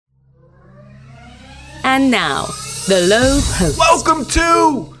And now, The Low Post. Welcome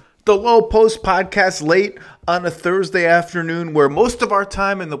to The Low Post podcast late on a Thursday afternoon where most of our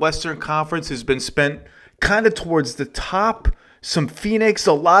time in the Western Conference has been spent kind of towards the top. Some Phoenix,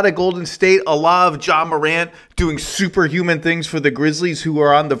 a lot of Golden State, a lot of Ja Morant doing superhuman things for the Grizzlies, who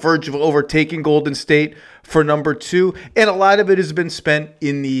are on the verge of overtaking Golden State for number 2. And a lot of it has been spent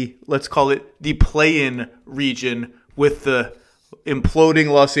in the, let's call it, the play-in region with the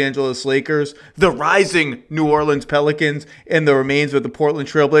imploding Los Angeles Lakers, the rising New Orleans Pelicans, and the remains of the Portland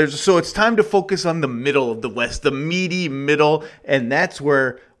Trail Blazers. So it's time to focus on the middle of the West, the meaty middle, and that's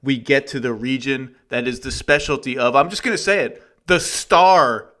where we get to the region that is the specialty of, I'm just going to say it, the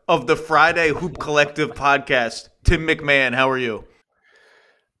star of the Friday Hoop Collective podcast, Tim MacMahon. How are you?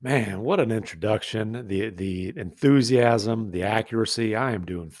 Man, what an introduction. The enthusiasm, the accuracy. I am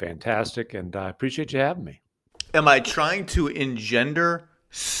doing fantastic, and I appreciate you having me. Am I trying to engender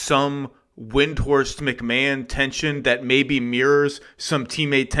some Windhorst McMahon tension that maybe mirrors some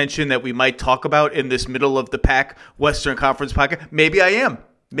teammate tension that we might talk about in this middle of the pack Western Conference podcast? Maybe I am.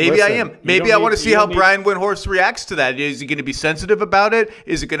 Maybe I am. Maybe I want to see how Brian Windhorst reacts to that. Is he going to be sensitive about it?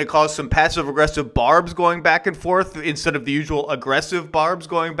 Is it going to cause some passive-aggressive barbs going back and forth instead of the usual aggressive barbs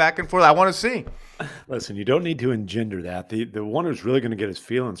going back and forth? I want to see. Listen, you don't need to engender that. The one who's really going to get his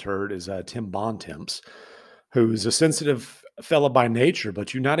feelings hurt is Tim Bontemps, who's a sensitive fella by nature,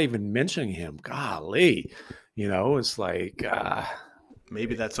 but you're not even mentioning him. Golly. It's like...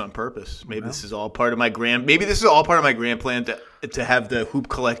 Maybe that's on purpose. Maybe this is all part of my grand. Maybe this is all part of my grand plan to have the Hoop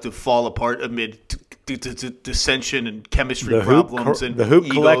Collective fall apart amid dissension and chemistry problems. The Hoop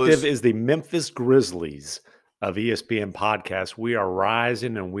Collective is the Memphis Grizzlies of ESPN podcasts. We are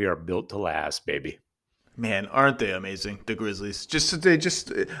rising and we are built to last, baby. Man, aren't they amazing? The Grizzlies. I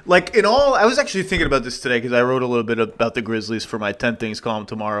was actually thinking about this today because I wrote a little bit about the Grizzlies for my 10 Things column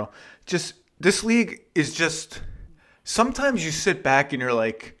tomorrow. Just this league is just. Sometimes you sit back and you're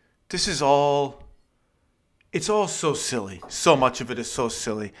like, it's all so silly. So much of it is so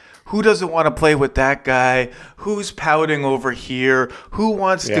silly. Who doesn't want to play with that guy? Who's pouting over here? Who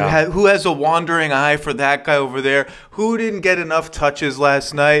who has a wandering eye for that guy over there? Who didn't get enough touches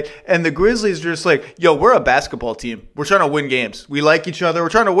last night? And the Grizzlies are just like, yo, we're a basketball team. We're trying to win games. We like each other. We're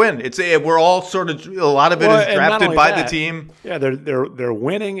trying to win. We're all sort of, a lot of it is drafted by the team. Yeah, they're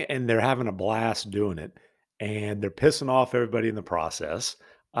winning and they're having a blast doing it. And they're pissing off everybody in the process,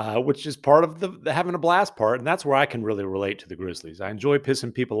 which is part of the having a blast part. And that's where I can really relate to the Grizzlies. I enjoy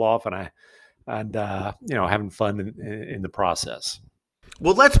pissing people off and having fun in the process.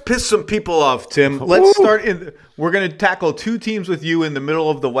 Well, let's piss some people off, Tim. Let's start we're going to tackle two teams with you in the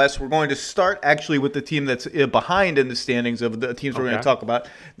middle of the West. We're going to start actually with the team that's behind in the standings of the teams we're going to talk about.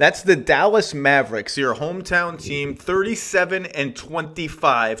 That's the Dallas Mavericks, your hometown team,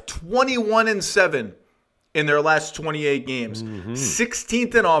 37-25, 21-7. In their last 28 games.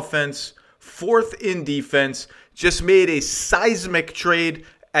 16th in offense, 4th in defense, just made a seismic trade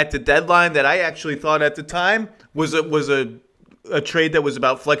at the deadline that I actually thought at the time was a trade that was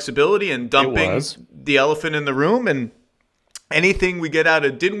about flexibility and dumping the elephant in the room. And anything we get out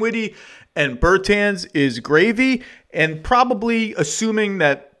of Dinwiddie and Bertans is gravy. And probably assuming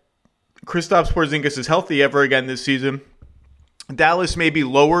that Kristaps Porzingis is healthy ever again this season, Dallas maybe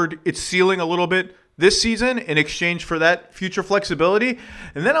lowered its ceiling a little bit this season in exchange for that future flexibility.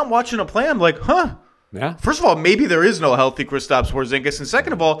 And then I'm watching a play. I'm like, yeah. First of all, maybe there is no healthy Kristaps Porzingis. And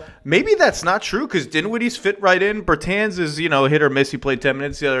second of all, maybe that's not true because Dinwiddie's fit right in. Bertans is, hit or miss. He played 10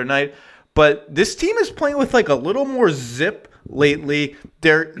 minutes the other night. But this team is playing with like a little more zip lately.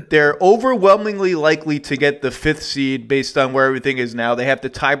 They're overwhelmingly likely to get the 5th seed based on where everything is now. They have the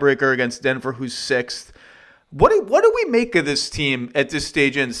tiebreaker against Denver, who's 6th. What do we make of this team at this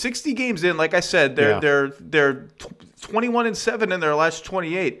stage? In 60 games in, like I said, they're 21-7 in their last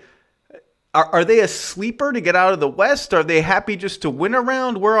 28. Are they a sleeper to get out of the West? Are they happy just to win a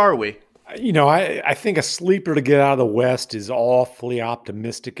round? Where are we? I think a sleeper to get out of the West is awfully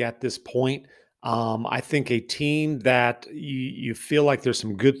optimistic at this point. I think a team that you feel like there's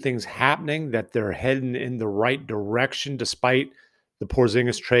some good things happening, that they're heading in the right direction despite the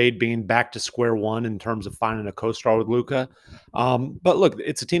Porzingis trade being back to square one in terms of finding a co-star with Luka. But look,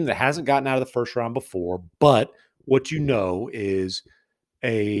 it's a team that hasn't gotten out of the first round before, but what is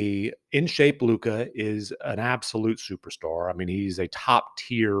a in-shape Luka is an absolute superstar. I mean, he's a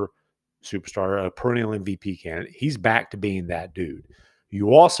top-tier superstar, a perennial MVP candidate. He's back to being that dude.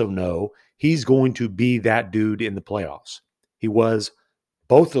 You also know he's going to be that dude in the playoffs. He was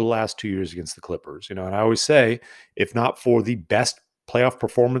both of the last 2 years against the Clippers, and I always say, if not for the best playoff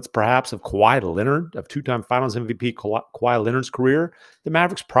performance perhaps of Kawhi Leonard, of two-time Finals MVP Kawhi Leonard's career, the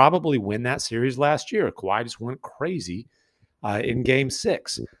Mavericks probably win that series last year. Kawhi just went crazy in Game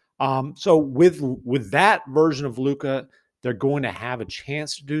 6. So with that version of Luka, they're going to have a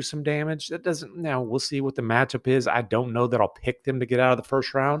chance to do some damage. That doesn't. Now we'll see what the matchup is. I don't know that I'll pick them to get out of the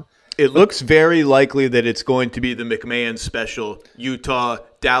first round. It looks very likely that it's going to be the MacMahon special. Utah,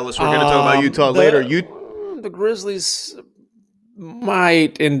 Dallas. We're going to talk about Utah later. The Grizzlies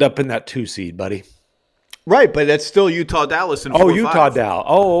might end up in that 2 seed, buddy. Right, but that's still Utah, Dallas, and 4-5. Utah, Dallas.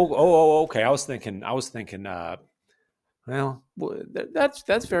 Okay. I was thinking. Well,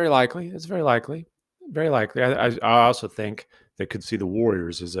 that's very likely. It's very likely. Very likely. I also think they could see the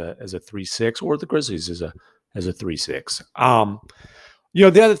Warriors as a 3-6 or the Grizzlies as a 3-6.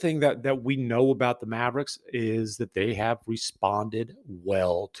 The other thing that we know about the Mavericks is that they have responded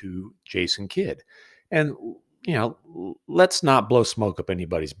well to Jason Kidd. And, let's not blow smoke up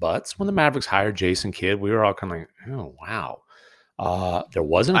anybody's butts. When the Mavericks hired Jason Kidd, we were all kind of like, oh, wow. There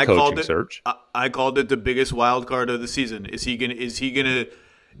wasn't a coaching search. I called it the biggest wild card of the season. Is he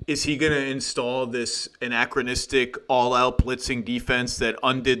gonna install this anachronistic all-out blitzing defense that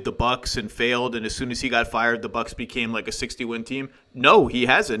undid the Bucks and failed? And as soon as he got fired, the Bucks became like a 60-win team. No, he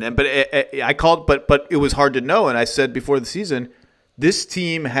hasn't. But it was hard to know. And I said before the season, this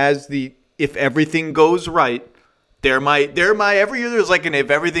team has if everything goes right. Every year there's like an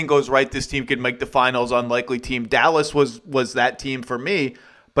if everything goes right, this team could make the finals unlikely team. Dallas was that team for me.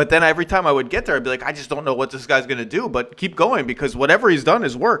 But then every time I would get there, I'd be like, I just don't know what this guy's going to do. But keep going because whatever he's done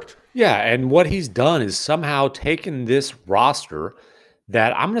has worked. Yeah, and what he's done is somehow taken this roster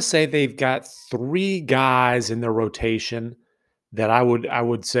that I'm going to say they've got 3 guys in their rotation that I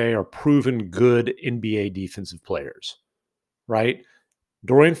would say are proven good NBA defensive players, right?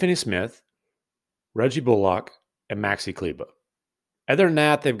 Dorian Finney-Smith, Reggie Bullock, and Maxi Kleber. Other than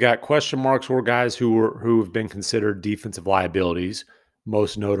that, they've got question marks or guys who have been considered defensive liabilities,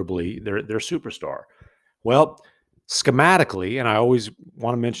 most notably their superstar. Well, schematically, and I always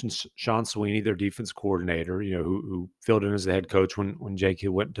want to mention Sean Sweeney, their defense coordinator, who filled in as the head coach when JK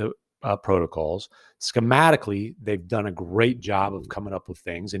went to protocols. Schematically, they've done a great job of coming up with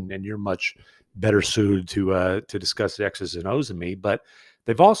things, and you're much better suited to discuss the X's and O's than me. But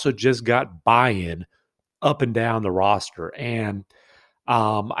they've also just got buy-in up and down the roster, and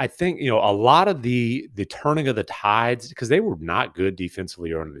I think, a lot of the turning of the tides, because they were not good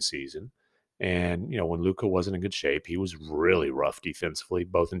defensively early in the season. And, when Luka wasn't in good shape, he was really rough defensively,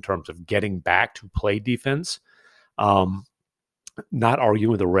 both in terms of getting back to play defense, not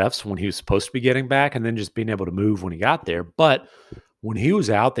arguing with the refs when he was supposed to be getting back, and then just being able to move when he got there. But when he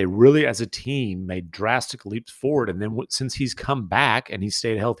was out, they really, as a team, made drastic leaps forward. And then since he's come back and he's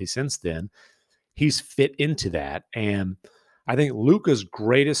stayed healthy since then, he's fit into that. And I think Luka's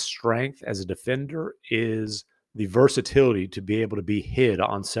greatest strength as a defender is the versatility to be able to be hid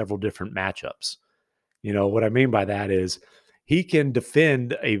on several different matchups. What I mean by that is he can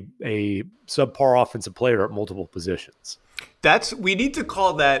defend a subpar offensive player at multiple positions. We need to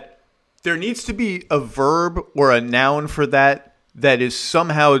call that, there needs to be a verb or a noun for that is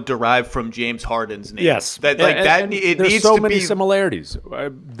somehow derived from James Harden's name. Yes. There's needs so many similarities.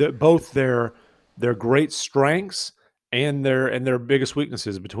 Both their great strengths and their biggest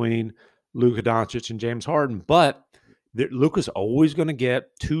weaknesses between Luka Doncic and James Harden. But Luka's always going to get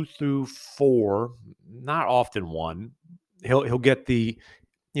 2 through 4, not often 1. He'll get the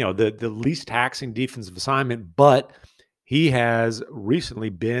least taxing defensive assignment, but he has recently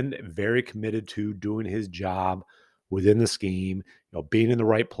been very committed to doing his job within the scheme, being in the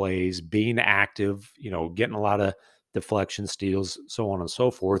right plays, being active, getting a lot of deflection, steals, so on and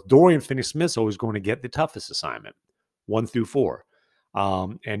so forth. Dorian Finney-Smith's always going to get the toughest assignment, 1 through 4.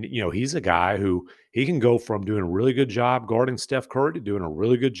 And he's a guy who he can go from doing a really good job guarding Steph Curry to doing a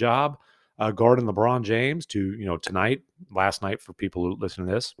really good job guarding LeBron James to, last night for people who listen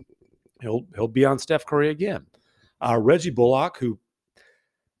to this, he'll be on Steph Curry again. Reggie Bullock, who,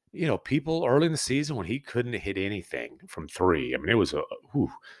 people early in the season when he couldn't hit anything from 3. I mean, it was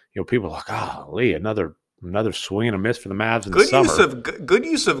people were like, golly, another swing and a miss for the Mavs in the summer. Good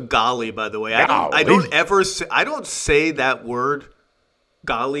use of golly, by the way. I don't say that word,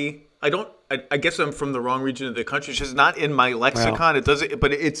 golly. I guess I'm from the wrong region of the country. It's just not in my lexicon. Well, it doesn't,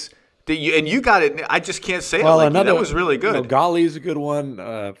 but it's and you got it. I just can't say it like that. That was really good. Golly is a good one.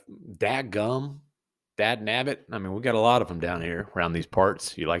 Dadgum, Dad Nabbit. I mean, we got a lot of them down here around these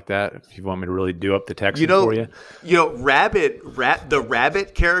parts. You like that? If you want me to really do up the Texan for you, the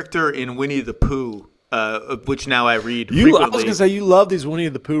rabbit character in Winnie the Pooh which now I read I was frequently. going to say, you love these Winnie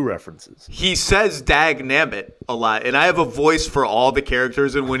the Pooh references. He says "dag nabbit" a lot, and I have a voice for all the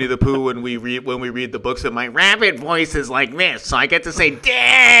characters in Winnie the Pooh when we read the books. And my rabbit voice is like this, so I get to say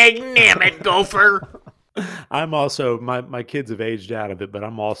 "dag nabbit, gopher." I'm also my kids have aged out of it, but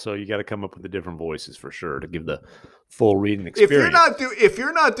I'm also, you got to come up with the different voices for sure to give the full reading experience. If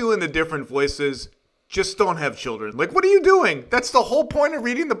you're not doing the different voices, just don't have children. Like, what are you doing? That's the whole point of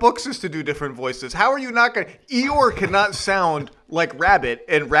reading the books, is to do different voices. How are you not going to... Eeyore cannot sound like Rabbit,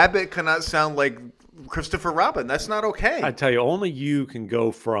 and Rabbit cannot sound like Christopher Robin. That's not okay. I tell you, only you can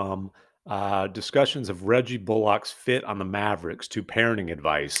go from discussions of Reggie Bullock's fit on the Mavericks to parenting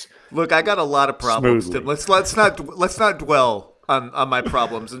advice. Look, I got a lot of problems, Tim. Let's not dwell on my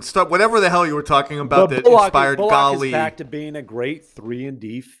problems and start whatever the hell you were talking about that inspired Bullock is back to being a great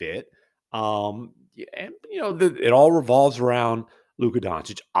 3-and-D fit. And, it all revolves around Luka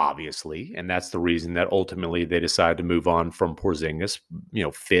Doncic, obviously, and that's the reason that ultimately they decided to move on from Porzingis,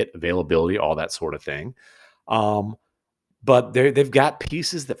 fit, availability, all that sort of thing. But they've got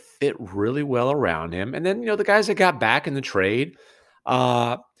pieces that fit really well around him. And then, the guys that got back in the trade,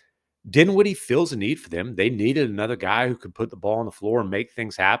 Dinwiddie fills a need for them. They needed another guy who could put the ball on the floor and make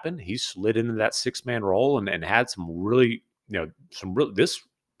things happen. He slid into that 6-man role and had some really, the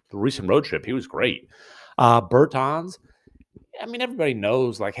recent road trip, he was great. Bertans, everybody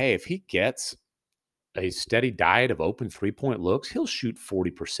knows, like, hey, if he gets a steady diet of open 3-point looks, he'll shoot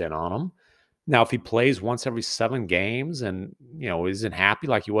 40% on them. Now, if he plays once every 7 games and, isn't happy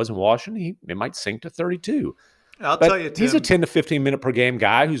like he was in Washington, it might sink to 32. I'll tell you, Tim, he's a 10 to 15 minute per game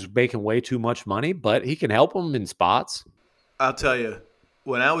guy who's making way too much money, but he can help him in spots. I'll tell you,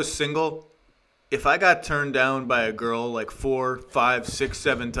 when I was single, if I got turned down by a girl like 4, 5, 6,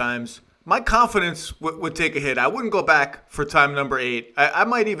 7 times, my confidence would take a hit. I wouldn't go back for time number 8. I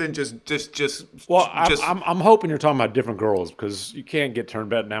might even just. Well, I'm hoping you're talking about different girls, because you can't get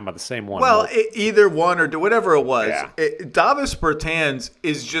turned down by the same one. Well, either one or whatever it was. Yeah. Davis Bertans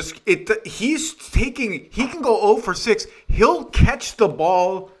is just it. He can go 0 for 6. He'll catch the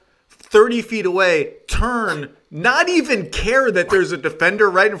ball 30 feet away, turn, not even care that there's a defender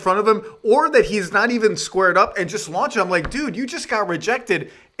right in front of him or that he's not even squared up, and just launch it. I'm like, dude, you just got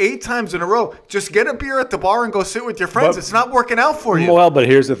rejected 8 times in a row. Just get a beer at the bar and go sit with your friends. It's not working out for you. Well, but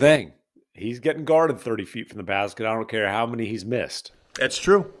here's the thing. He's getting guarded 30 feet from the basket. I don't care how many he's missed. That's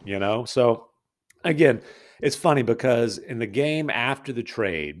true. So, again, it's funny because in the game after the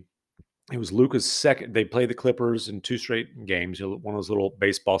trade, it was Luka's second. They played the Clippers in 2 straight games, one of those little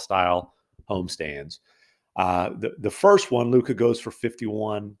baseball-style homestands. The first one, Luka goes for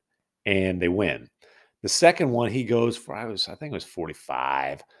 51, and they win. The second one, he goes for, I think it was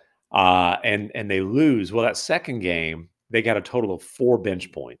 45, and they lose. Well, that second game, they got a total of 4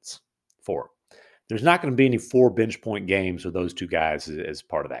 bench points. 4. There's not going to be any 4 bench point games with those 2 guys as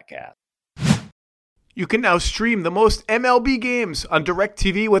part of that cast. You can now stream the most MLB games on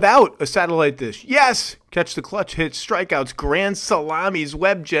DirecTV without a satellite dish. Yes! Catch the clutch hits, strikeouts, grand salamis,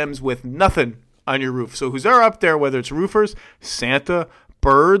 web gems with nothing on your roof. So who's up there, whether it's roofers, Santa,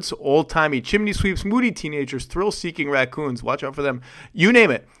 birds, old-timey chimney sweeps, moody teenagers, thrill-seeking raccoons, watch out for them. You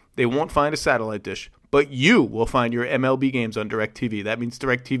name it, they won't find a satellite dish. But you will find your MLB games on DirecTV. That means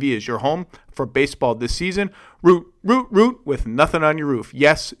DirecTV is your home for baseball this season. Root with nothing on your roof.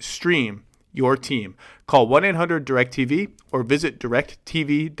 Yes, stream your team. Call 1-800-DIRECTV or visit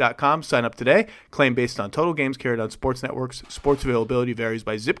directtv.com. Sign up today. Claim based on total games carried on sports networks. Sports availability varies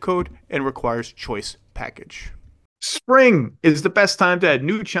by zip code and requires choice package. Spring is the best time to add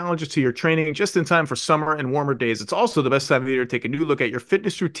new challenges to your training just in time for summer and warmer days. It's also the best time of the year to take a new look at your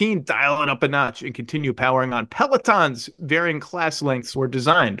fitness routine, dial it up a notch, and continue powering on. Peloton's varying class lengths were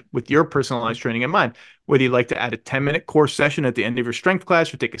designed with your personalized training in mind. Whether you'd like to add a 10-minute core session at the end of your strength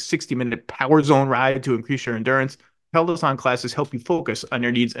class or take a 60-minute power zone ride to increase your endurance, Peloton classes help you focus on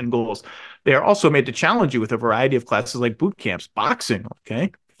your needs and goals. They are also made to challenge you with a variety of classes like boot camps, boxing,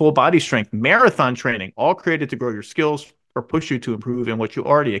 full body strength, marathon training, all created to grow your skills or push you to improve in what you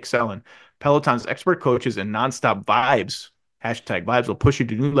already excel in. Peloton's expert coaches and nonstop vibes, #vibes, will push you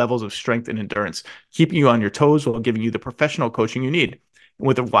to new levels of strength and endurance, keeping you on your toes while giving you the professional coaching you need. And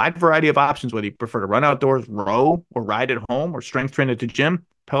with a wide variety of options, whether you prefer to run outdoors, row, or ride at home, or strength train at the gym,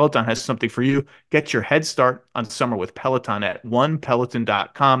 Peloton has something for you. Get your head start on summer with Peloton at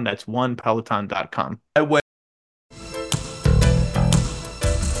onepeloton.com. That's onepeloton.com.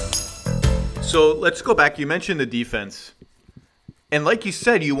 So let's go back. You mentioned the defense. And like you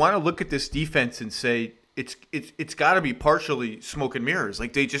said, you want to look at this defense and say, it's got to be partially smoke and mirrors.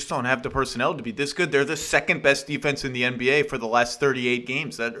 Like, they just don't have the personnel to be this good. They're the second best defense in the NBA for the last 38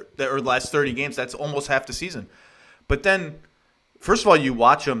 games or last 30 games. That's almost half the season. But then, first of all, you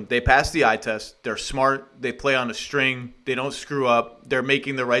watch them. They pass the eye test. They're smart. They play on a string. They don't screw up. They're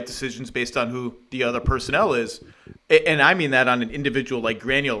making the right decisions based on who the other personnel is. And I mean that on an individual, like,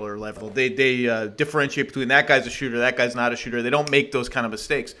 granular level. They differentiate between that guy's a shooter, that guy's not a shooter. They don't make those kind of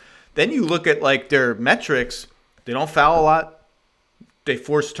mistakes. Then you look at, like, their metrics. They don't foul a lot. They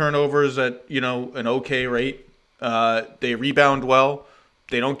force turnovers at, an okay rate. They rebound well.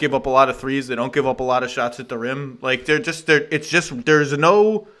 They don't give up a lot of threes. They don't give up a lot of shots at the rim. Like, there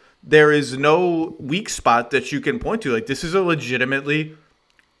is no weak spot that you can point to. Like, this is a legitimately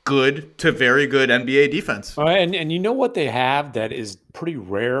good to very good NBA defense. And you know what they have that is pretty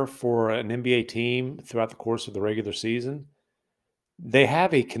rare for an NBA team throughout the course of the regular season? They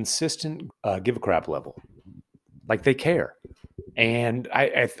have a consistent give a crap level. Like, they care. And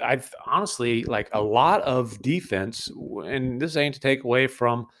I've honestly, like, a lot of defense, and this ain't to take away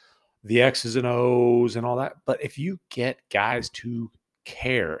from the X's and O's and all that, but if you get guys to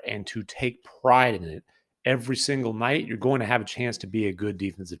care and to take pride in it every single night, you're going to have a chance to be a good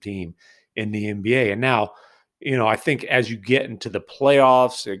defensive team in the NBA. And now, I think as you get into the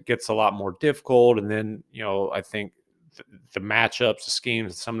playoffs, it gets a lot more difficult. And then, I think the matchups, the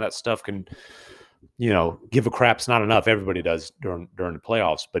schemes, some of that stuff can, give a crap's not enough. Everybody does during the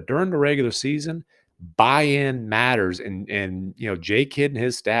playoffs, but during the regular season, buy-in matters. And Jay Kidd and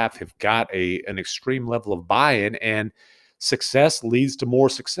his staff have got an extreme level of buy-in, and success leads to more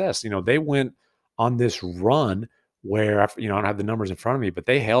success. They went on this run where, I don't have the numbers in front of me, but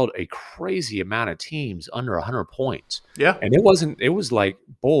they held a crazy amount of teams under 100 points. Yeah. And it was like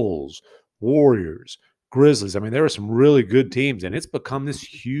Bulls, Warriors, Grizzlies. I mean, there were some really good teams, and it's become this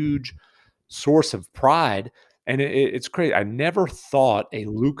huge source of pride. And it's crazy. I never thought a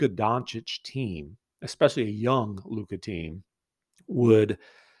Luka Doncic team, especially a young Luka team, would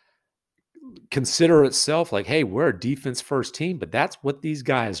consider itself like, hey, we're a defense first team, but that's what these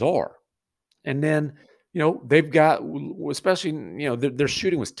guys are. And then, they've got, especially, their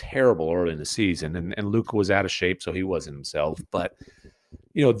shooting was terrible early in the season, and Luka was out of shape, so he wasn't himself. But,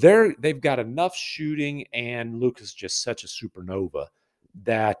 they've got enough shooting, and Luka's just such a supernova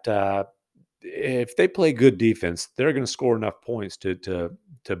that if they play good defense, they're going to score enough points to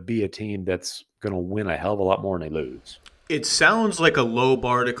be a team that's going to win a hell of a lot more than they lose. It sounds like a low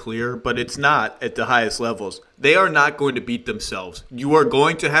bar to clear, but it's not at the highest levels. They are not going to beat themselves. You are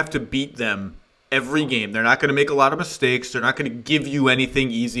going to have to beat them every game. They're not going to make a lot of mistakes. They're not going to give you anything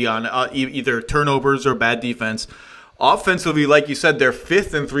easy on either turnovers or bad defense. Offensively, like you said, they're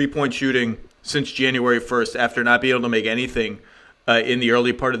fifth in three-point shooting since January 1st after not being able to make anything in the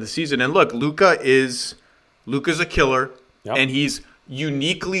early part of the season. And look, Luka's a killer, and he's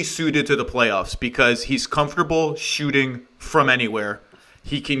uniquely suited to the playoffs because he's comfortable shooting from anywhere.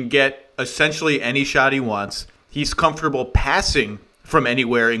 He can get essentially any shot he wants. He's comfortable passing from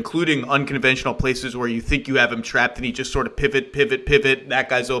anywhere, including unconventional places where you think you have him trapped and he just sort of pivot. That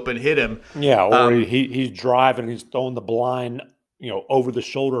guy's open, hit him. Yeah, or he's driving, he's throwing the blind, over the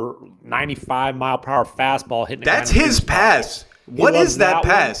shoulder, 95-mile-per-hour fastball hitting. That's his pass. What is that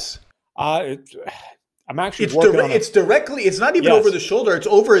pass? I'm actually it's directly. It's not even over the shoulder. It's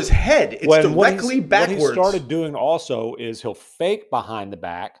over his head. It's directly backwards. What he started doing also is he'll fake behind the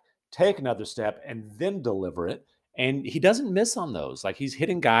back, take another step, and then deliver it. And he doesn't miss on those. Like, he's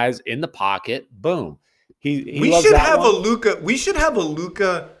hitting guys in the pocket. Boom. We should have a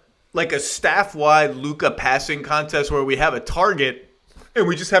Luka, like a staff-wide Luka passing contest where we have a target and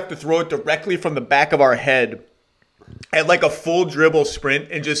we just have to throw it directly from the back of our head at like a full dribble sprint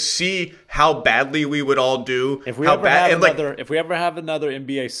and just see how badly we would all do. If we ever have another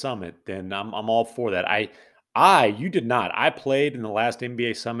NBA summit, then I'm all for that. You did not. I played in the last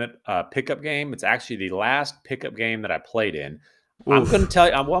NBA Summit pickup game. It's actually the last pickup game that I played in. Oof. I'm going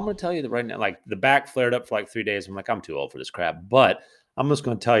to tell you that right now, like, the back flared up for like 3 days. I'm like, I'm too old for this crap. But I'm just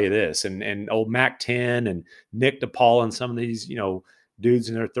going to tell you this. And old Mac 10 and Nick DePaul and some of these, dudes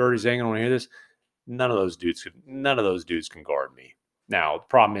in their 30s ain't going to hear this. None of those dudes can guard me. Now, the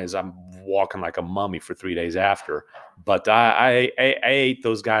problem is I'm walking like a mummy for 3 days after. But I ate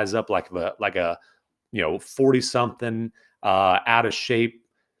those guys up like a 40-something, out of shape,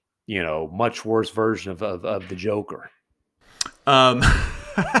 much worse version of the Joker.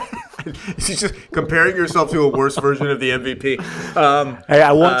 He's just comparing yourself to a worse version of the MVP. Hey,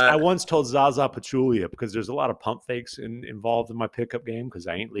 I once told Zaza Pachulia, because there's a lot of pump fakes involved in my pickup game because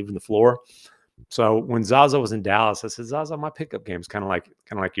I ain't leaving the floor. So when Zaza was in Dallas, I said, Zaza, my pickup game is kind of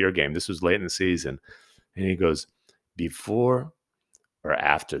like your game. This was late in the season. And he goes, before or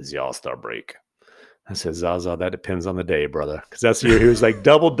after the All-Star break? I said, Zaza, that depends on the day, brother. Because that's the year he was like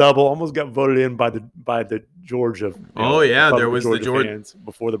double, almost got voted in by the Georgia. There was the Georgia fans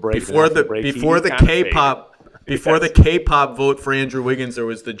before the break. Before the K-pop vote for Andrew Wiggins, there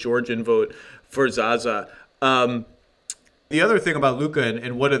was the Georgian vote for Zaza. The other thing about Luka,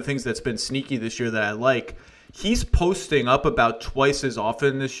 and one of the things that's been sneaky this year that I like, he's posting up about twice as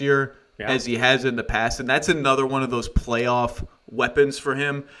often this year as he has in the past, and that's another one of those playoff weapons for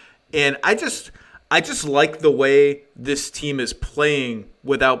him. And I just like the way this team is playing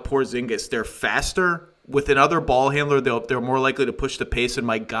without Porzingis. They're faster. With another ball handler, they're more likely to push the pace. And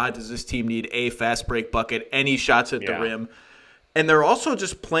my God, does this team need a fast break bucket, any shots at the rim? And they're also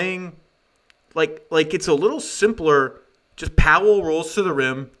just playing like it's a little simpler. Just Powell rolls to the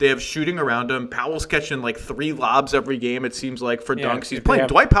rim. They have shooting around him. Powell's catching like 3 lobs every game, it seems like, for dunks. He's playing.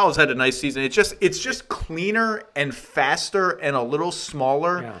 Dwight Powell's had a nice season. It's just cleaner and faster and a little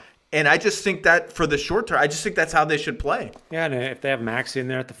smaller. Yeah. And I just think that for the short term, I just think that's how they should play. Yeah, and if they have Max in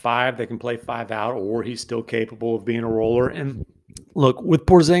there at the 5, they can play 5 out, or he's still capable of being a roller. And look, with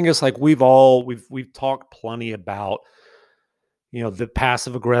Porzingis, like we've talked plenty about, the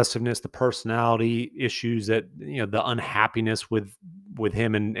passive aggressiveness, the personality issues, that the unhappiness with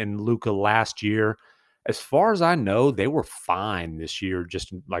him and Luka last year. As far as I know, they were fine this year.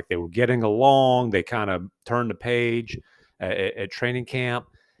 Just like they were getting along, they kind of turned the page at training camp.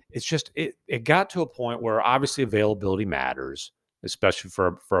 It's just it got to a point where obviously availability matters, especially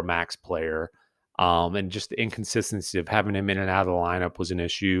for a max player, and just the inconsistency of having him in and out of the lineup was an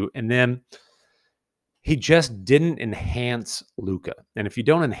issue. And then he just didn't enhance Luka. And if you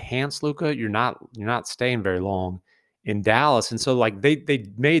don't enhance Luka, you're not staying very long in Dallas. And so like they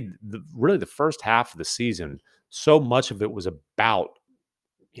made really the first half of the season, so much of it was about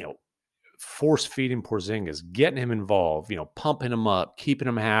force feeding Porzingis, getting him involved, pumping him up, keeping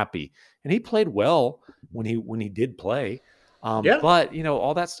him happy. And he played well when he did play. But,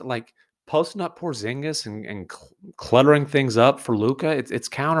 all that's like posting up Porzingis and cluttering things up for Luka, it's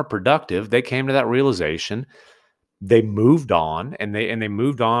counterproductive. They came to that realization. They moved on, and they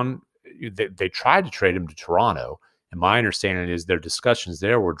moved on. They tried to trade him to Toronto. And my understanding is their discussions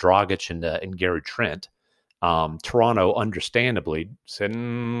there were Dragic and Gary Trent. Toronto, understandably, said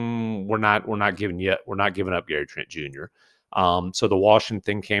we're not giving up Gary Trent Jr. So the Washington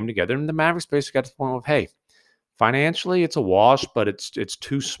thing came together, and the Mavericks basically got to the point of, hey, financially it's a wash, but it's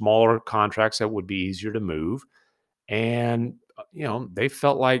 2 smaller contracts that would be easier to move, and they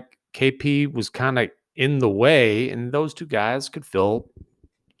felt like KP was kind of in the way, and those 2 guys could fill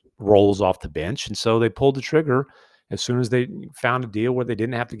roles off the bench, and so they pulled the trigger as soon as they found a deal where they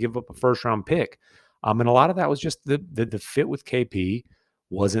didn't have to give up a first-round pick. And a lot of that was just the fit with KP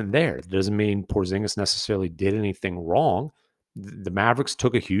wasn't there. It doesn't mean Porzingis necessarily did anything wrong. The Mavericks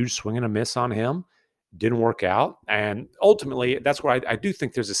took a huge swing and a miss on him. Didn't work out. And ultimately, that's where I do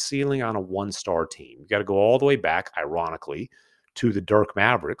think there's a ceiling on a 1-star team. You got to go all the way back, ironically, to the Dirk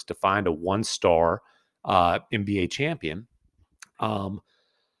Mavericks to find a 1-star NBA champion.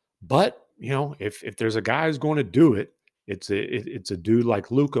 But, if there's a guy who's going to do it, it's a dude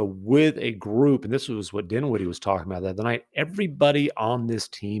like Luka with a group, and this was what Dinwiddie was talking about the other night. Everybody on this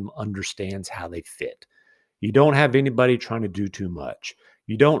team understands how they fit. You don't have anybody trying to do too much.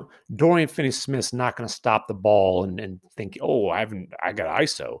 Dorian Finney-Smith's not going to stop the ball and think, I got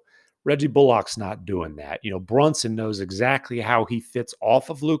ISO. Reggie Bullock's not doing that. Brunson knows exactly how he fits off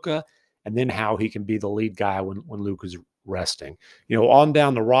of Luka, and then how he can be the lead guy when Luka's resting. On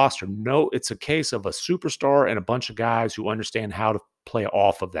down the roster, no, it's a case of a superstar and a bunch of guys who understand how to play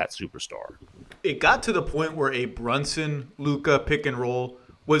off of that superstar. It got to the point where a Brunson-Luka pick and roll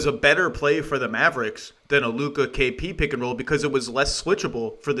was a better play for the Mavericks than a Luka KP pick and roll because it was less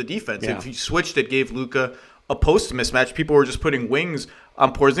switchable for the defense. Yeah. If you switched, it gave Luka a post mismatch. People were just putting wings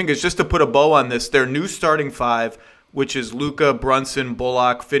on Porzingis. Just to put a bow on this, their new starting 5, which is Luka, Brunson,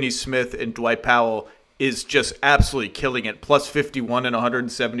 Bullock, Finney-Smith, and Dwight Powell, is just absolutely killing it. Plus 51 in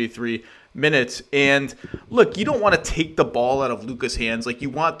 173 minutes. And look, you don't want to take the ball out of Luka's hands. Like, you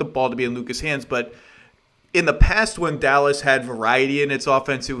want the ball to be in Luka's hands. But in the past, when Dallas had variety in its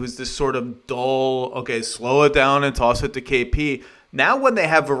offense, it was this sort of dull, okay, slow it down and toss it to KP. Now when they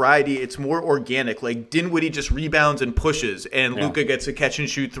have variety, it's more organic. Like Dinwiddie just rebounds and pushes, and Luka gets a catch and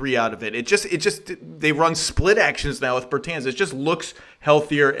shoot 3 out of it. It just they run split actions now with Bertans. It just looks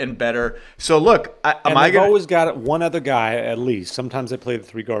healthier and better. So look, they've always got one other guy at least. Sometimes they play the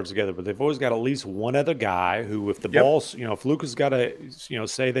 3 guards together, but they've always got at least one other guy who, if the ball's, if Luka's got to,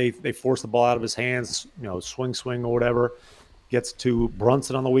 say they force the ball out of his hands, swing or whatever, gets to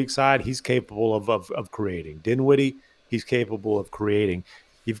Brunson on the weak side, he's capable of creating. Dinwiddie, he's capable of creating.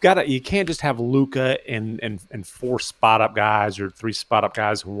 You can't just have Luka and 4 spot up guys or 3 spot up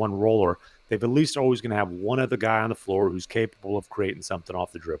guys and 1 roller. They've at least always going to have one other guy on the floor who's capable of creating something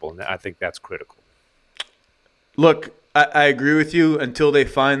off the dribble, and I think that's critical. Look, I agree with you. Until they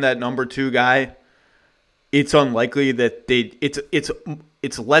find that number 2 guy, it's unlikely that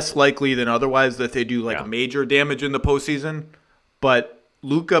it's less likely than otherwise that they do major damage in the postseason. But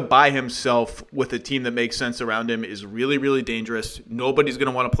Luka by himself with a team that makes sense around him is really, really dangerous. Nobody's going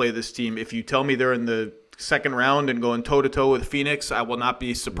to want to play this team. If you tell me they're in the second round and going toe-to-toe with Phoenix, I will not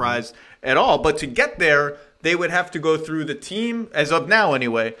be surprised at all. But to get there, they would have to go through the team, as of now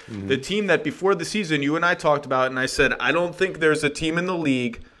anyway, the team that before the season you and I talked about, and I said, I don't think there's a team in the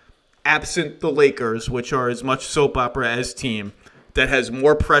league, absent the Lakers, which are as much soap opera as team, that has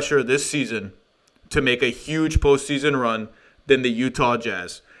more pressure this season to make a huge postseason run than the Utah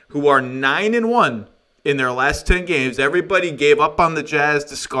Jazz, who are 9-1 in their last 10 games. Everybody gave up on the Jazz,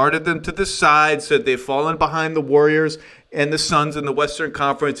 discarded them to the side, said they've fallen behind the Warriors and the Suns in the Western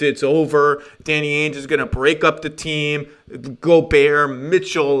Conference. It's over. Danny Ainge is going to break up the team. Gobert,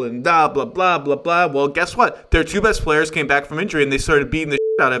 Mitchell, and blah, blah, blah, blah, blah. Well, guess what? Their 2 best players came back from injury, and they started beating the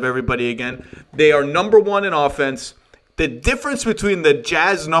shit out of everybody again. They are number 1 in offense. The difference between the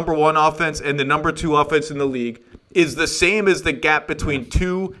Jazz number 1 offense and the number 2 offense in the league is the same as the gap between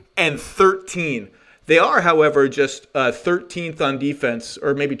 2 and 13. They are, however, just 13th on defense,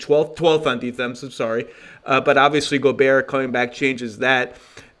 or maybe 12th on defense, I'm sorry. But obviously Gobert coming back changes that.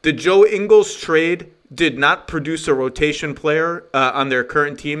 The Joe Ingles trade did not produce a rotation player on their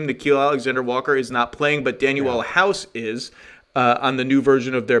current team. Nickeil Alexander-Walker is not playing, but Danuel House is on the new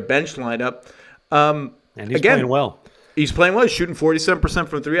version of their bench lineup. And he's playing well. He's playing well. He's shooting 47%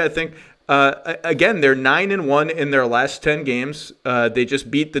 from 3, I think. Again, they're 9-1 in their last 10 games. They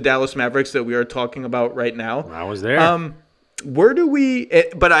just beat the Dallas Mavericks that we are talking about right now. I was there. Where do we?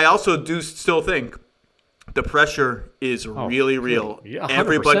 But I also do still think the pressure is really real. Yeah,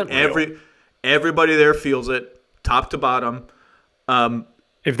 everybody there feels it, top to bottom.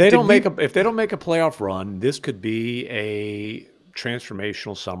 If they don't make a playoff run, this could be a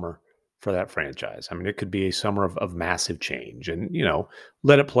transformational summer for that franchise. I mean, it could be a summer of massive change, and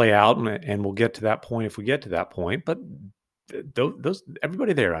let it play out, and we'll get to that point if we get to that point. But those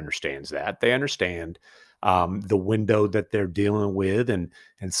everybody there understands that. They understand the window that they're dealing with, and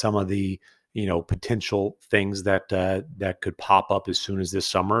some of the potential things that could pop up as soon as this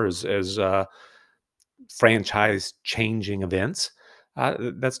summer as franchise changing events.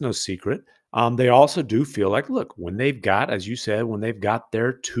 That's no secret. They also do feel like, look, when they've got, as you said, when they've got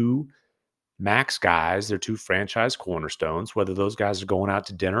their 2 max guys, their 2 franchise cornerstones, whether those guys are going out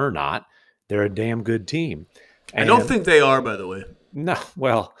to dinner or not, they're a damn good team. And I don't think they are, by the way. No,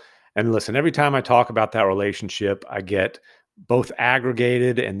 well, and listen, every time I talk about that relationship, I get both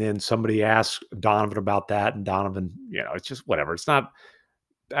aggregated, and then somebody asks Donovan about that, and Donovan, it's just whatever. It's not,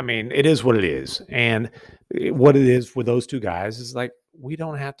 I mean, it is what it is. And what it is with those 2 guys is like, we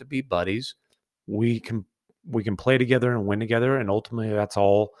don't have to be buddies. We can play together and win together, and ultimately that's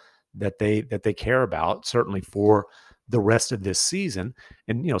all that they care about, certainly for the rest of this season.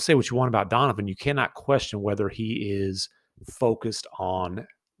 And say what you want about Donovan, you cannot question whether he is focused on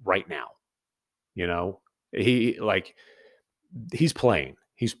right now. He's playing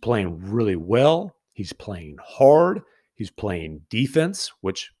really well. He's playing hard. He's playing defense,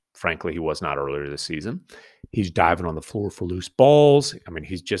 which frankly he was not earlier this season. He's diving on the floor for loose balls. I mean,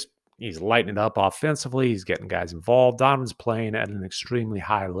 he's lighting it up offensively. He's getting guys involved. Donovan's playing at an extremely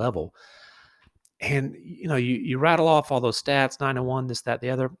high level. And, you rattle off all those stats, 9-1, this, that, the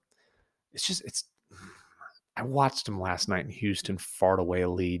other. I watched him last night in Houston fart away a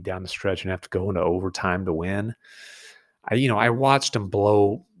lead down the stretch and have to go into overtime to win. I watched him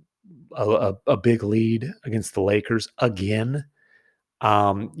blow a big lead against the Lakers again.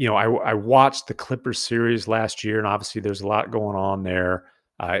 I watched the Clippers series last year, and obviously there's a lot going on there.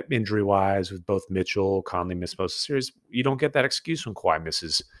 Injury-wise, with both Mitchell, Conley missed most of the series. You don't get that excuse when Kawhi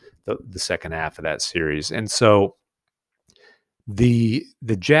misses the second half of that series. And so the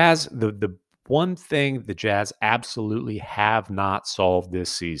Jazz, the one thing the Jazz absolutely have not solved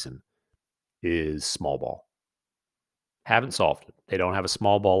this season is small ball. Haven't solved it. They don't have a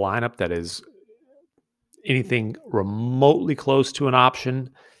small ball lineup that is anything remotely close to an option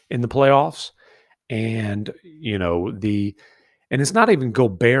in the playoffs. And, and it's not even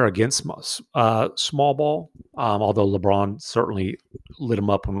Gobert against small ball, although LeBron certainly lit him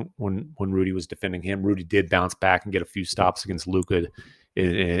up when Rudy was defending him. Rudy did bounce back and get a few stops against Luka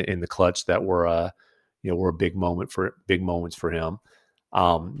in the clutch that were, were big moments for him.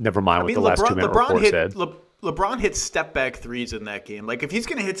 Never mind what the last LeBron, 2-minute LeBron report hit said. LeBron hit step back threes in that game. Like if he's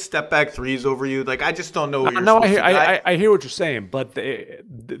gonna hit step back threes over you, like I just don't know what you're No, supposed to do. I hear what you're saying, but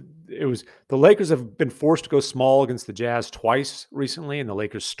it was the Lakers have been forced to go small against the Jazz twice recently, and the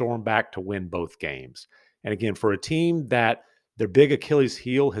Lakers stormed back to win both games. And again, for a team that their big Achilles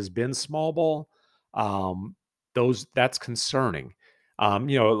heel has been small ball, that's concerning.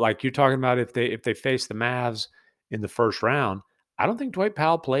 Like you're talking about if they face the Mavs in the first round, I don't think Dwight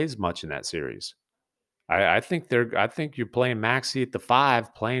Powell plays much in that series. I think you're playing Maxey at the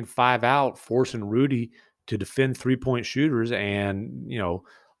 5, playing 5 out, forcing Rudy to defend 3-point shooters, and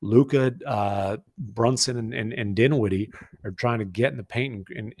Luka, Brunson, and Dinwiddie are trying to get in the paint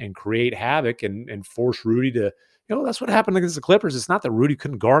and create havoc and force Rudy to. That's what happened against the Clippers. It's not that Rudy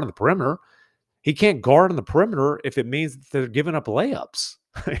couldn't guard on the perimeter. He can't guard on the perimeter if it means that they're giving up layups.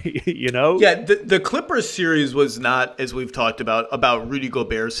 Yeah, the Clippers series was not, as we've talked about Rudy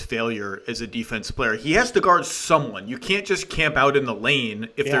Gobert's failure as a defense player. He has to guard someone. You can't just camp out in the lane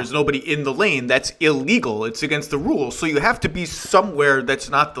if there's nobody in the lane. That's illegal. It's against the rules. So you have to be somewhere that's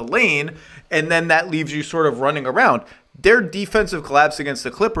not the lane, and then that leaves you sort of running around. Their defensive collapse against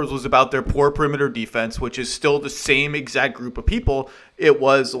the Clippers was about their poor perimeter defense, which is still the same exact group of people it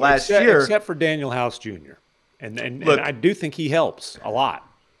was last year. Except for Daniel House Jr. And I do think he helps a lot.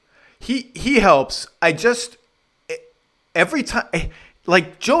 He helps. I just every time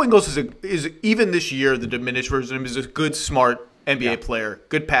like Joe Ingles is even this year the diminished version of him is a good, smart NBA player,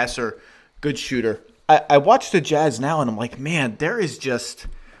 good passer, good shooter. I watch the Jazz now and I'm like, man, there is just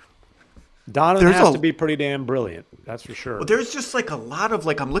Donovan has to be pretty damn brilliant. That's for sure. Well, there's just like a lot of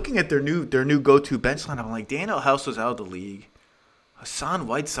I'm looking at their new go-to bench line. I'm like, Daniel House was out of the league. Hassan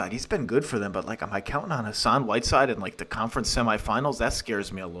Whiteside, he's been good for them, but am I counting on Hassan Whiteside in the conference semifinals? That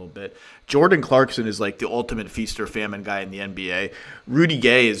scares me a little bit. Jordan Clarkson is the ultimate feast or famine guy in the NBA. Rudy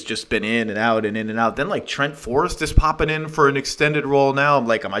Gay has just been in and out and in and out. Then Trent Forrest is popping in for an extended role now. I'm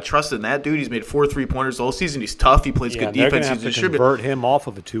am I trusting that dude? He's made 4 3-pointers all season. He's tough. He plays good defense. He's going to convert him off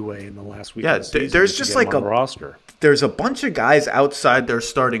of a 2-way in the last week. Yeah, of the season there's just a roster. There's a bunch of guys outside their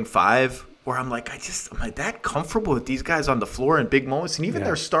starting 5. Where I'm that comfortable with these guys on the floor in big moments, and even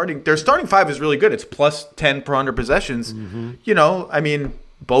their starting 5 is really good. It's plus 10 per 100 possessions. Mm-hmm.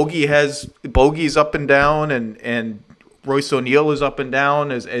 Bogey's up and down, and Royce O'Neal is up and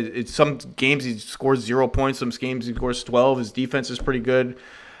down. As some games he scores 0 points, some games he scores 12. His defense is pretty good.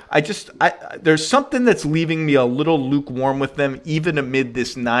 There's something that's leaving me a little lukewarm with them, even amid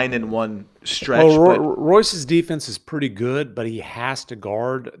this 9-1 stretch. Well, Royce's defense is pretty good, but he has to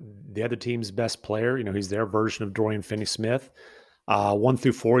guard the other team's best player. He's their version of Dorian Finney-Smith. 1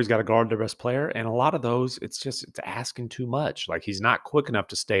 through 4, he's got to guard their best player, and a lot of those, it's asking too much. He's not quick enough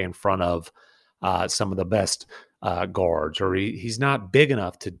to stay in front of some of the best guards, or he's not big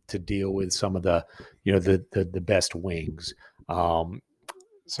enough to deal with some of the the best wings.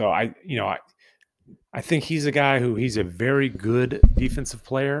 So I think he's a guy he's a very good defensive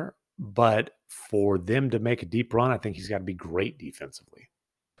player, but for them to make a deep run, I think he's got to be great defensively.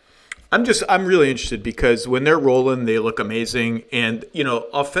 I'm really interested because when they're rolling, they look amazing, and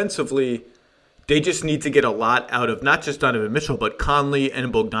offensively, they just need to get a lot out of not just Donovan Mitchell, but Conley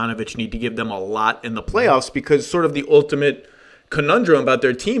and Bogdanovic need to give them a lot in the playoffs, because sort of the ultimate conundrum about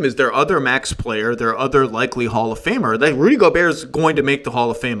their team is their other max player, their other likely Hall of Famer. Rudy Gobert is going to make the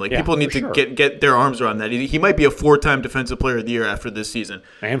Hall of Fame. People need to get their arms around that. He might be a 4-time Defensive Player of the Year after this season.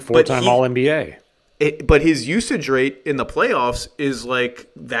 And 4-time All-NBA. But his usage rate in the playoffs is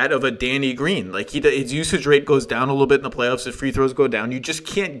that of a Danny Green. His usage rate goes down a little bit in the playoffs. His free throws go down. You just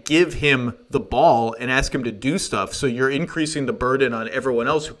can't give him the ball and ask him to do stuff. So you're increasing the burden on everyone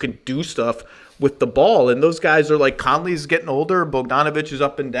else who can do stuff with the ball. And those guys are Conley's getting older. Bogdanovic is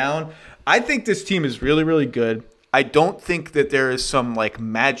up and down. I think this team is really, really good. I don't think that there is some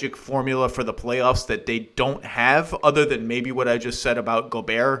magic formula for the playoffs that they don't have, other than maybe what I just said about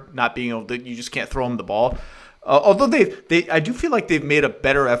Gobert not being able to. You just can't throw him the ball. Although I do feel like they've made a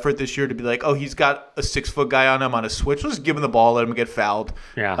better effort this year to be he's got a 6-foot guy on him on a switch. Let's give him the ball, let him get fouled.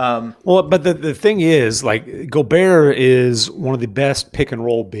 Yeah. But the thing is, Gobert is one of the best pick and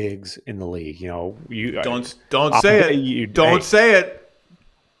roll bigs in the league. Don't say it. Don't say it.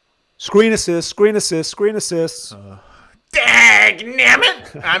 Screen assists.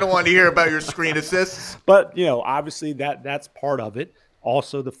 Dagnammit! I don't want to hear about your screen assists. But obviously that's part of it.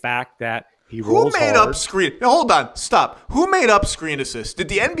 Also, the fact that he rolls hard. Who made up screen? Now, hold on, stop. Who made up screen assists? Did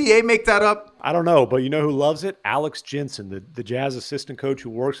the NBA make that up? I don't know, but you know who loves it? Alex Jensen, the Jazz assistant coach who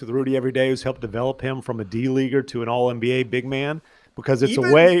works with Rudy every day, who's helped develop him from a D-leaguer to an All-NBA big man. because it's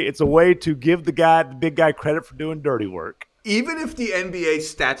a way to give the big guy credit for doing dirty work. Even if the NBA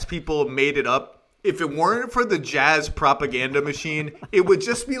stats people made it up, if it weren't for the Jazz propaganda machine, it would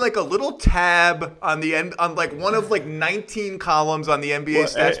just be like a little tab on the end, on like one of like 19 columns on the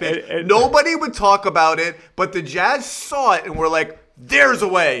NBA stats page. Nobody would talk about it, but the Jazz saw it and were like, there's a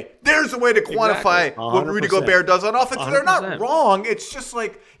way to quantify what Rudy Gobert does on offense. 100%. They're not wrong. It's just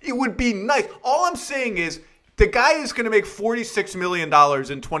like, it would be nice. All I'm saying is the guy is going to make $46 million in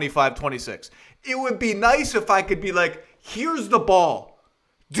 25-26. It would be nice if I could be like, here's the ball.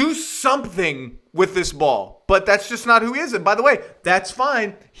 Do something with this ball. But that's just not who he is. And by the way, that's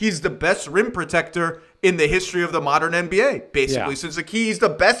fine. He's the best rim protector in the history of the modern NBA, basically. Since he's the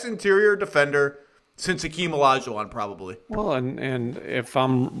best interior defender since Hakeem Olajuwon, probably. Well, and if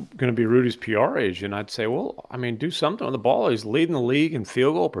I'm going to be Rudy's PR agent, I'd say, well, I mean, do something on the ball. He's leading the league in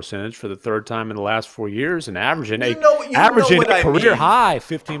field goal percentage for the third time in the last 4 years and averaging a career high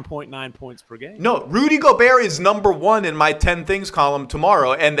 15.9 points per game. No, Rudy Gobert is number one in my 10 things column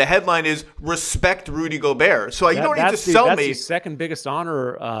tomorrow, and the headline is respect Rudy Gobert. So you don't need to sell me. That's the second biggest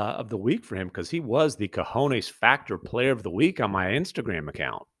honor of the week for him, because he was the cojones factor player of the week on my Instagram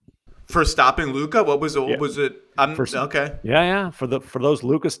account. For stopping Luka? What was it? Okay. Yeah. For those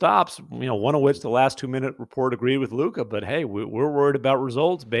Luka stops, one of which the last 2-minute report agreed with Luka, but hey, we're worried about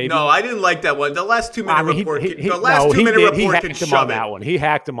results, baby. No, I didn't like that one. The last 2-minute report. The last 2-minute report can shove it. That one. He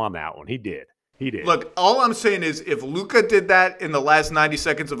hacked him on that one. He did. Look, all I'm saying is if Luka did that in the last 90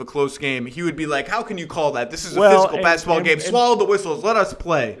 seconds of a close game, he would be like, how can you call that? This is a physical basketball game. Swallow the whistles. Let us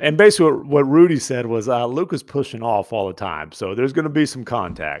play. And basically what Rudy said was Luka's pushing off all the time, so there's going to be some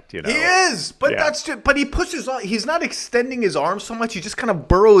contact. He is, but but he pushes off. He's not extending his arms so much. He just kind of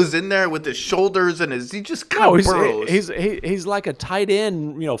burrows in there with his shoulders and he just kind of burrows. He's like a tight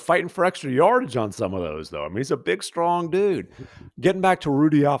end, fighting for extra yardage on some of those, though. I mean, he's a big, strong dude. Getting back to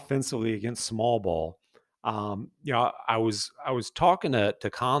Rudy offensively against small ball, I was talking to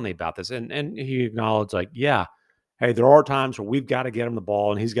Conley about this, and he acknowledged, like, hey, there are times where we've got to get him the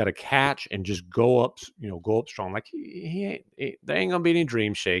ball, and he's got to catch and just go up strong. Like there ain't gonna be any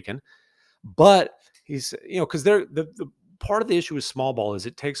dream shaking, but he's because the part of the issue with small ball is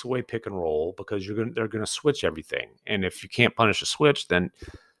it takes away pick and roll because they're gonna switch everything, and if you can't punish a switch, then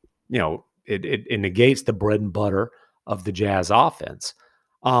it negates the bread and butter of the Jazz offense.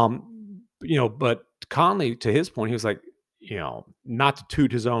 But Conley, to his point, he was like, not to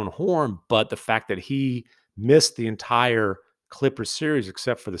toot his own horn, but the fact that he missed the entire Clippers series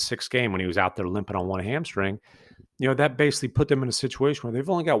except for the 6th game when he was out there limping on one hamstring, that basically put them in a situation where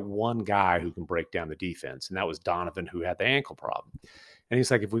they've only got one guy who can break down the defense, and that was Donovan, who had the ankle problem. And he's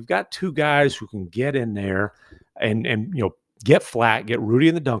like, if we've got two guys who can get in there and get flat, get Rudy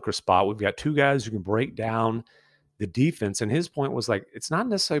in the dunker spot, we've got two guys who can break down the defense. And his point was like, it's not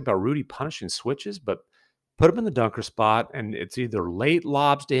necessarily about Rudy punishing switches, but put him in the dunker spot, and it's either late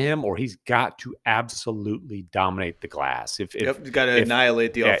lobs to him or he's got to absolutely dominate the glass. You've got to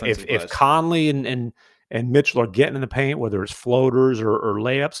annihilate the offensive glass. If Conley and Mitchell are getting in the paint, whether it's floaters or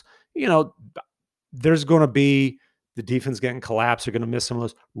layups, there's going to be the defense getting collapsed. They're going to miss some of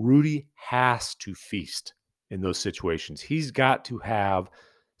those. Rudy has to feast in those situations. He's got to have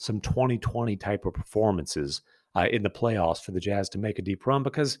some 2020 type of performances in the playoffs for the Jazz to make a deep run,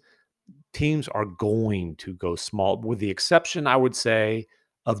 because teams are going to go small, with the exception, I would say,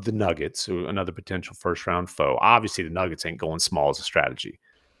 of the Nuggets, who another potential first-round foe. Obviously, the Nuggets ain't going small as a strategy.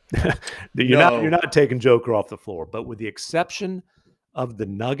 You're not taking Joker off the floor, but with the exception of the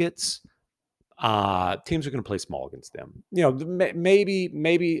Nuggets, teams are going to play small against them.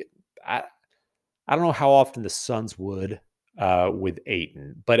 Maybe I don't know how often the Suns would with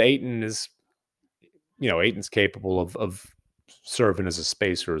Ayton, but Ayton is. Ayton's capable of serving as a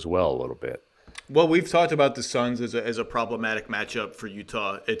spacer as well a little bit. Well, we've talked about the Suns as a problematic matchup for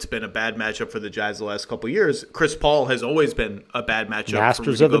Utah. It's been a bad matchup for the Jazz the last couple of years. Chris Paul has always been a bad matchup.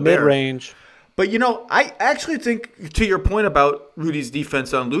 Masters for of the mid-range. But, I actually think, to your point about Rudy's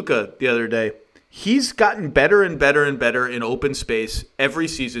defense on Luka the other day, he's gotten better and better and better in open space every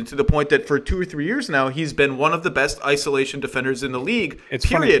season, to the point that for 2 or 3 years now, he's been one of the best isolation defenders in the league,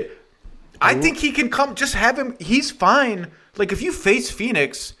 period. Funny. I think he can come, just have him. He's fine. Like, if you face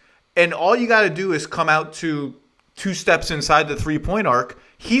Phoenix and all you got to do is come out to 2 steps inside the 3-point arc,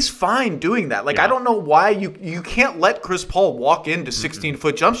 he's fine doing that. Like, I don't know why you can't let Chris Paul walk into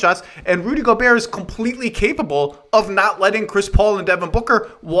 16-foot jump shots. And Rudy Gobert is completely capable of not letting Chris Paul and Devin Booker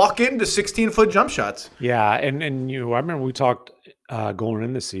walk into 16-foot jump shots. Yeah, and I remember we talked going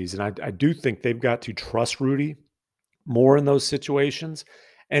into the season. I do think they've got to trust Rudy more in those situations.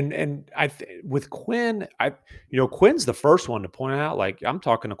 With Quinn, Quinn's the first one to point out. Like I'm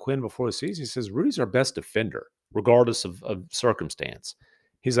talking to Quinn before the season, he says Rudy's our best defender, regardless of circumstance.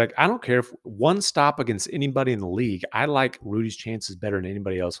 He's like, I don't care if one stop against anybody in the league. I like Rudy's chances better than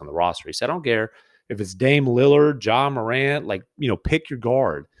anybody else on the roster. He said, I don't care if it's Dame Lillard, John Morant, pick your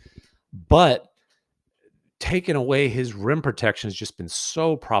guard. But taking away his rim protection has just been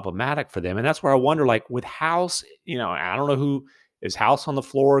so problematic for them. And that's where I wonder, like with House, I don't know who is House on the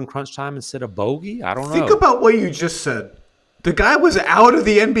floor in crunch time instead of Bogey. I don't know. Think about what you just said. The guy was out of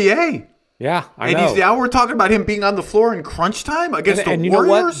the NBA. Yeah, I know. And now we're talking about him being on the floor in crunch time against the Warriors. You know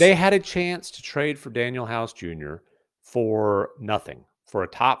what? They had a chance to trade for Daniel House Jr. for nothing, for a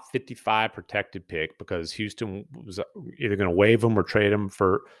top 55 protected pick, because Houston was either going to waive him or trade him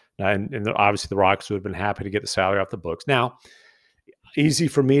for, and obviously the Rockets would have been happy to get the salary off the books. Now, easy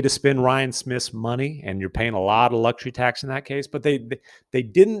for me to spend Ryan Smith's money, and you're paying a lot of luxury tax in that case, but they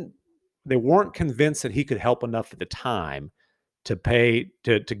weren't convinced that he could help enough at the time to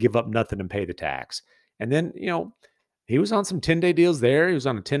give up nothing and pay the tax. And then, he was on some 10-day deals there. He was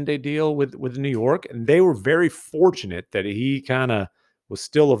on a 10-day deal with New York, and they were very fortunate that he kind of was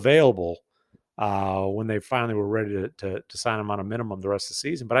still available when they finally were ready to sign him on a minimum the rest of the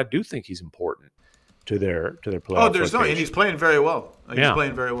season. But I do think he's important to their playoff. Oh, there's no, and he's playing very well. He's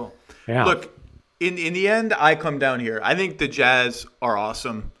playing very well. Yeah. Look, in the end, I come down here. I think the Jazz are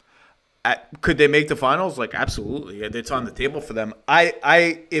awesome. Could they make the finals? Like, absolutely. It's on the table for them.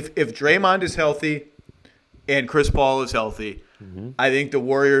 If Draymond is healthy and Chris Paul is healthy, I think the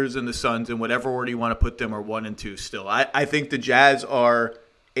Warriors and the Suns, in whatever order you want to put them, are 1 and 2 still. I think the Jazz are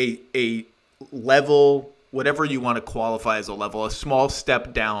a level, whatever you want to qualify as a level, a small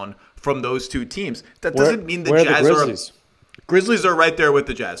step down from those two teams. That doesn't mean the Jazz are. Grizzlies are right there with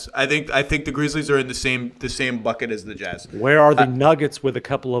the Jazz. I think the Grizzlies are in the same bucket as the Jazz. Where are the Nuggets with a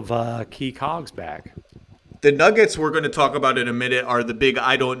couple of key cogs back? The Nuggets, we're going to talk about in a minute, are the big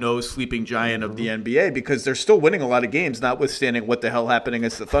I don't know sleeping giant of the NBA, because they're still winning a lot of games, notwithstanding what the hell happened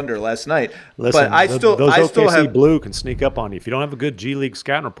against the Thunder last night. Listen, but those OKC Blue can sneak up on you. If you don't have a good G League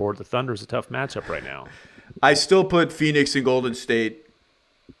scouting report, the Thunder's a tough matchup right now. I still put Phoenix and Golden State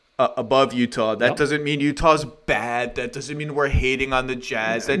above Utah. That doesn't mean Utah's bad. That doesn't mean we're hating on the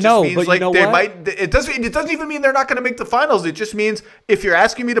Jazz. That just means like they might. It doesn't even mean they're not going to make the finals. It just means if you're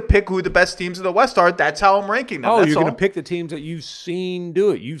asking me to pick who the best teams in the West are, that's how I'm ranking them. Oh, you're going to pick the teams that you've seen do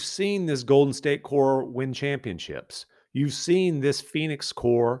it. You've seen this Golden State core win championships. You've seen this Phoenix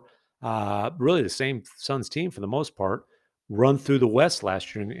core, really the same Suns team for the most part, run through the West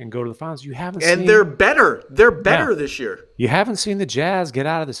last year and go to the finals. You haven't seen, and they're better. They're better this year. You haven't seen the Jazz get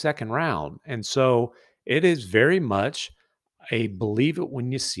out of the second round. And so it is very much a believe it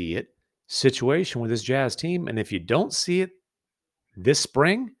when you see it situation with this Jazz team. And if you don't see it this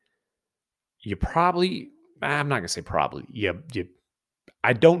spring, you probably, I'm not going to say probably,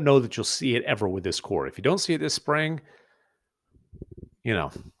 I don't know that you'll see it ever with this core. If you don't see it this spring,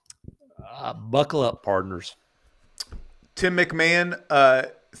 buckle up, partners. Tim MacMahon,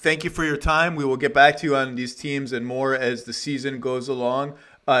 thank you for your time. We will get back to you on these teams and more as the season goes along.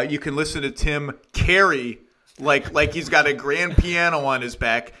 You can listen to Tim carry like he's got a grand piano on his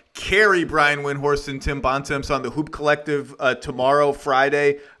back. Carry Brian Windhorst and Tim Bontemps on the Hoop Collective tomorrow,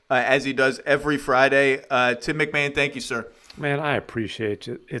 Friday, as he does every Friday. Tim MacMahon, thank you, sir. Man, I appreciate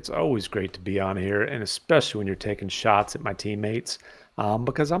it. It's always great to be on here, and especially when you're taking shots at my teammates,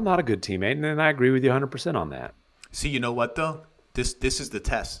 because I'm not a good teammate, and I agree with you 100% on that. See, you know what though? This is the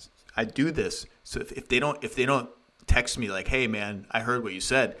test. I do this, so if they don't text me like, "Hey man, I heard what you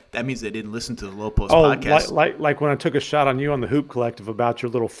said," that means they didn't listen to the Low Post podcast. Like when I took a shot on you on the Hoop Collective about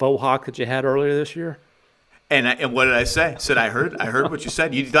your little faux hawk that you had earlier this year. And what did I say? I said I heard what you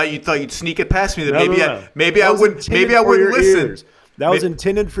said. You thought you'd sneak it past me. That no. maybe I wouldn't listen. Ears. That was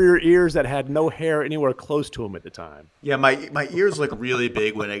intended for your ears that had no hair anywhere close to them at the time. Yeah, my ears look really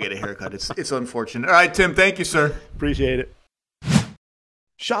big when I get a haircut. It's unfortunate. All right, Tim, thank you, sir. Appreciate it.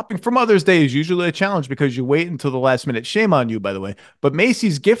 Shopping for Mother's Day is usually a challenge because you wait until the last minute. Shame on you, by the way. But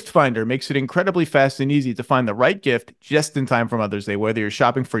Macy's Gift Finder makes it incredibly fast and easy to find the right gift just in time for Mother's Day. Whether you're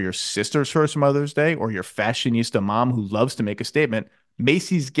shopping for your sister's first Mother's Day or your fashionista mom who loves to make a statement,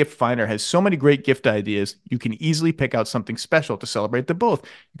 Macy's Gift Finder has so many great gift ideas, you can easily pick out something special to celebrate them both.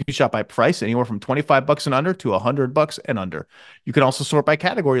 You can shop by price, anywhere from $25 and under to $100 and under. You can also sort by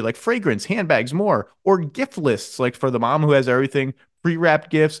category like fragrance, handbags, more, or gift lists like for the mom who has everything, pre-wrapped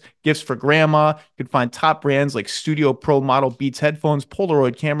gifts, gifts for grandma. You can find top brands like Studio Pro model Beats headphones,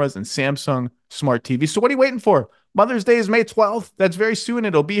 Polaroid cameras, and Samsung smart TV. So what are you waiting for? Mother's Day is May 12th. That's very soon.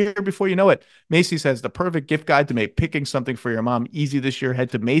 It'll be here before you know it. Macy's has the perfect gift guide to make picking something for your mom easy this year.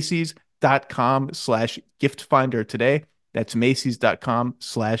 Head to Macy's.com/gift finder today. That's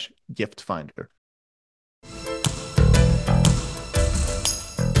Macy's.com/gift finder.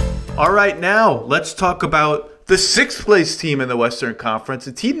 All right, now let's talk about the 6th place team in the Western Conference,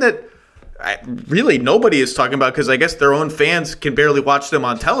 a team that really nobody is talking about because I guess their own fans can barely watch them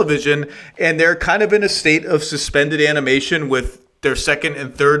on television, and they're kind of in a state of suspended animation with their second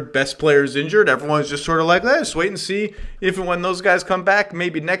and third best players injured. Everyone's just sort of like, let's wait and see if and when those guys come back,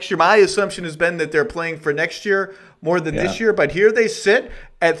 maybe next year. My assumption has been that they're playing for next year more than this year, but here they sit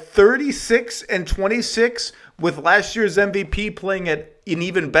at 36-26 with last year's MVP playing at an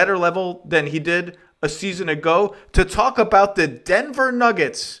even better level than he did a season ago to talk about the Denver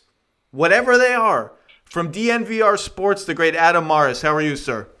Nuggets, whatever they are. From DNVR Sports, the great Adam Mares. How are you,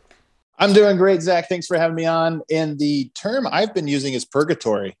 sir? I'm doing great, Zach. Thanks for having me on. And the term I've been using is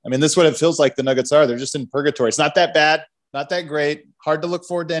purgatory. I mean, this is what it feels like the Nuggets are. They're just in purgatory. It's not that bad, not that great. Hard to look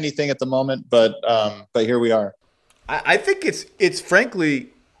forward to anything at the moment, but here we are. I think it's frankly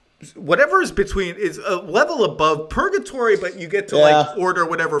whatever is between is a level above purgatory, but you get to like order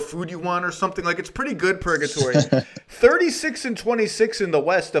whatever food you want or something. Like, it's pretty good purgatory. 36-26 in the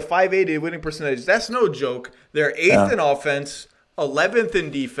West, a .580 winning percentage. That's no joke. They're 8th in offense, 11th in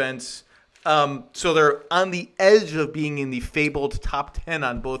defense. So they're on the edge of being in the fabled top 10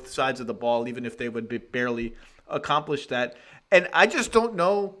 on both sides of the ball, even if they would barely accomplish that. And I just don't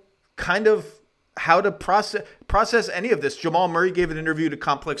know kind of how to process any of this. Jamal Murray gave an interview to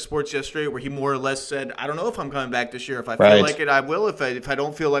Complex Sports yesterday where he more or less said, I don't know if I'm coming back this year. If I feel like it, I will. If I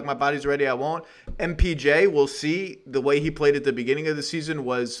don't feel like my body's ready, I won't. MPJ, we'll see. The way he played at the beginning of the season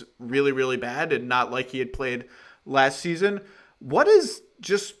was really, really bad and not like he had played last season. What is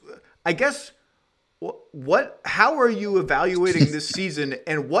just, I guess, how are you evaluating this season,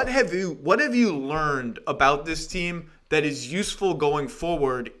 and what have you learned about this team that is useful going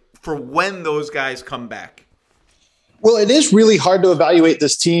forward for when those guys come back? Well, it is really hard to evaluate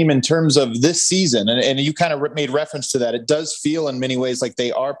this team in terms of this season. And you kind of made reference to that. It does feel in many ways like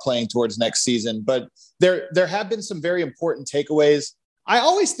they are playing towards next season, but there have been some very important takeaways. I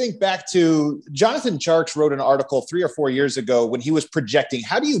always think back to Jonathan Tjarks wrote an article 3 or 4 years ago when he was projecting,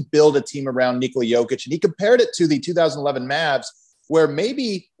 how do you build a team around Nikola Jokic? And he compared it to the 2011 Mavs, where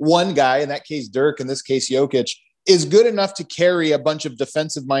maybe one guy, in that case, Dirk, in this case, Jokic, is good enough to carry a bunch of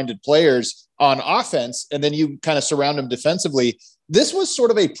defensive-minded players on offense, and then you kind of surround them defensively. This was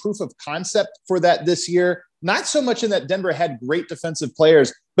sort of a proof of concept for that this year, not so much in that Denver had great defensive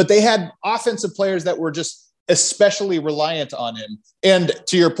players, but they had offensive players that were just especially reliant on him. And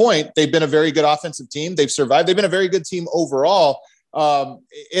to your point, they've been a very good offensive team. They've survived. They've been a very good team overall.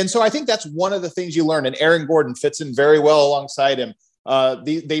 And so I think that's one of the things you learn, and Aaron Gordon fits in very well alongside him.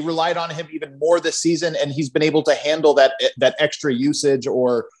 They relied on him even more this season, and he's been able to handle that extra usage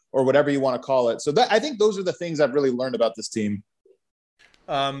or whatever you want to call it. So I think those are the things I've really learned about this team.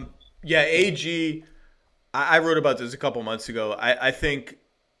 AG, I wrote about this a couple months ago. I think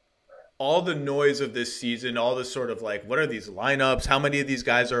all the noise of this season, all the sort of like, what are these lineups? How many of these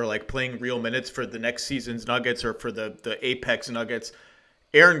guys are like playing real minutes for the next season's Nuggets or for the Apex Nuggets?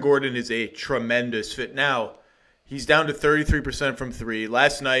 Aaron Gordon is a tremendous fit. Now, he's down to 33% from three.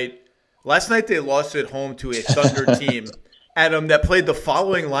 Last night they lost at home to a Thunder team, Adam, that played the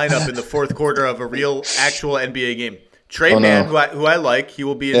following lineup in the fourth quarter of a real, actual NBA game. Trey Mann, who I like. He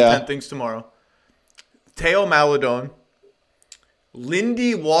will be in 10 Things tomorrow. Theo Maledon.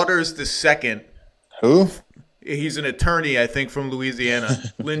 Lindy Waters II. Who? He's an attorney, I think, from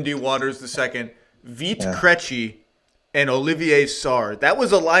Louisiana. Lindy Waters II. Vit Krejci and Olivier Sarr. That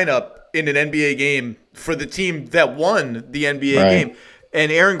was a lineup in an NBA game for the team that won the NBA game.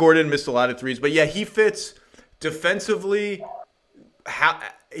 And Aaron Gordon missed a lot of threes. But, yeah, he fits defensively.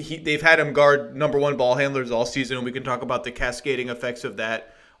 They've had him guard number one ball handlers all season, and we can talk about the cascading effects of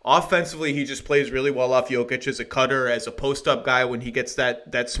that. Offensively, he just plays really well off Jokic as a cutter, as a post-up guy when he gets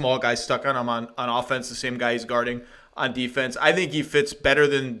that small guy stuck on him on offense, the same guy he's guarding on defense. I think he fits better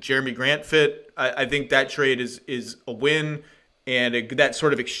than Jeremy Grant fit. I think that trade is a win, and that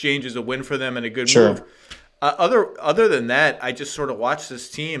sort of exchange is a win for them and a good move. Other than that, I just sort of watch this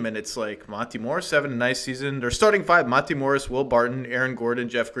team, and it's like Monty Morris having a nice season. They're starting five: Monty Morris, Will Barton, Aaron Gordon,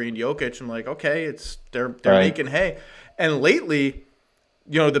 Jeff Green, Jokic. I'm like, okay, they're making hay. And lately,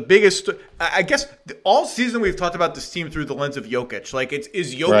 the biggest, I guess all season we've talked about this team through the lens of Jokic. Like,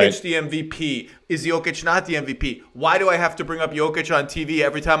 is Jokic the MVP? Is Jokic not the MVP? Why do I have to bring up Jokic on TV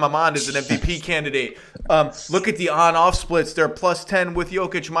every time I'm on as an MVP candidate? Look at the on-off splits. They're plus 10 with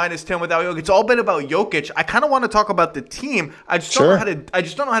Jokic, minus 10 without Jokic. It's all been about Jokic. I kind of want to talk about the team. I just don't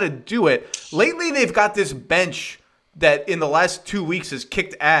know how to do it. Lately, they've got this bench that in the last 2 weeks has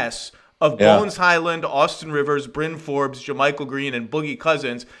kicked ass of Bones Highland, Austin Rivers, Bryn Forbes, JaMychal Green, and Boogie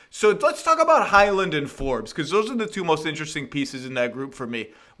Cousins. So let's talk about Highland and Forbes, because those are the two most interesting pieces in that group for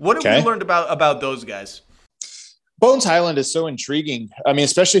me. What have we learned about those guys? Bones Highland is so intriguing. I mean,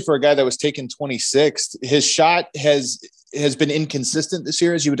 especially for a guy that was taken 26th. His shot has been inconsistent this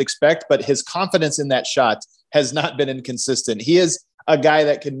year, as you would expect, but his confidence in that shot has not been inconsistent. He is a guy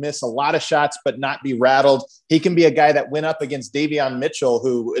that can miss a lot of shots but not be rattled. He can be a guy that went up against Davion Mitchell,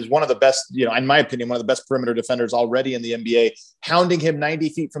 who is one of the best, in my opinion, one of the best perimeter defenders already in the NBA, hounding him 90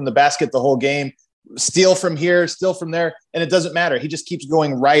 feet from the basket the whole game, steal from here, steal from there, and it doesn't matter. He just keeps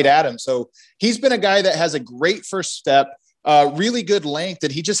going right at him. So he's been a guy that has a great first step, really good length,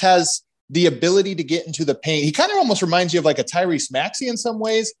 and he just has the ability to get into the paint. He kind of almost reminds you of like a Tyrese Maxey in some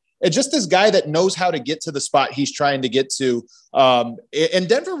ways. It's just this guy that knows how to get to the spot he's trying to get to. And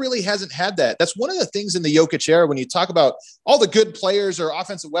Denver really hasn't had that. That's one of the things in the Jokic era when you talk about all the good players or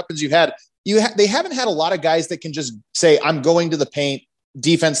offensive weapons you've had. They haven't had a lot of guys that can just say, I'm going to the paint.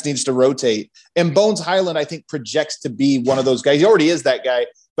 Defense needs to rotate. And Bones Highland, I think, projects to be one of those guys. He already is that guy.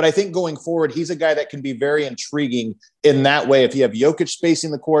 But I think going forward, he's a guy that can be very intriguing in that way. If you have Jokic spacing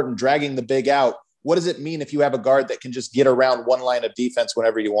the court and dragging the big out, what does it mean if you have a guard that can just get around one line of defense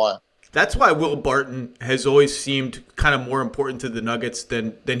whenever you want? That's why Will Barton has always seemed kind of more important to the Nuggets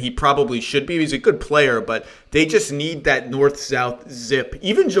than he probably should be. He's a good player, but they just need that north-south zip.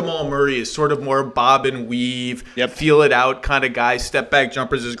 Even Jamal Murray is sort of more bob and weave, feel it out kind of guy, step-back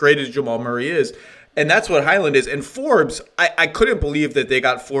jumpers, as great as Jamal Murray is. And that's what Highland is. And Forbes, I couldn't believe that they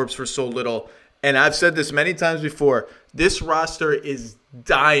got Forbes for so little. And I've said this many times before, this roster is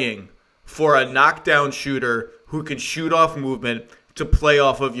dying for a knockdown shooter who can shoot off movement to play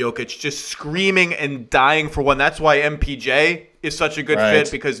off of Jokic, just screaming and dying for one. That's why MPJ is such a good fit,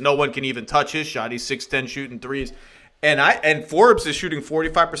 because no one can even touch his shot. He's 6'10", shooting threes. And Forbes is shooting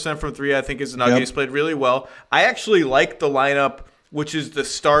 45% from three, I think, is a Nugget. He's played really well. I actually like the lineup, which is the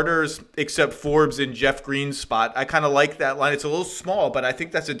starters except Forbes and Jeff Green's spot. I kind of like that line. It's a little small, but I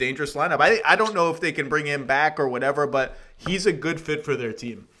think that's a dangerous lineup. I don't know if they can bring him back or whatever, but he's a good fit for their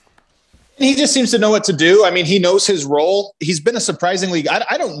team. He just seems to know what to do. I mean, he knows his role. He's been a surprisingly,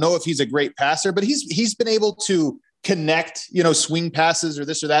 I don't know if he's a great passer, but he's been able to connect, swing passes or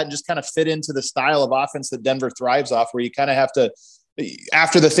this or that and just kind of fit into the style of offense that Denver thrives off, where you kind of have to,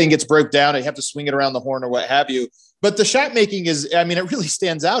 after the thing gets broke down, you have to swing it around the horn or what have you. But the shot making is, it really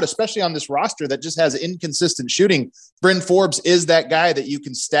stands out, especially on this roster that just has inconsistent shooting. Bryn Forbes is that guy that you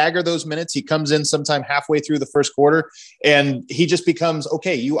can stagger those minutes. He comes in sometime halfway through the first quarter and he just becomes,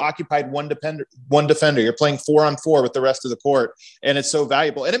 okay, you occupied one defender. You're playing 4-on-4 with the rest of the court. And it's so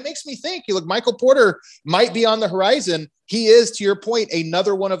valuable. And it makes me think, look, Michael Porter might be on the horizon. He is, to your point,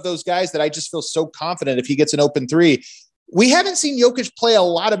 another one of those guys that I just feel so confident if he gets an open three. We haven't seen Jokic play a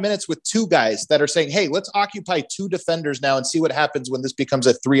lot of minutes with two guys that are saying, hey, let's occupy two defenders now and see what happens when this becomes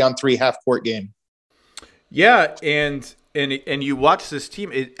a 3-on-3 half-court game. Yeah, and you watch this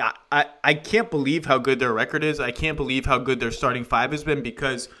team. I can't believe how good their record is. I can't believe how good their starting five has been,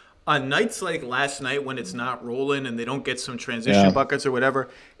 because on nights like last night when it's not rolling and they don't get some transition buckets or whatever,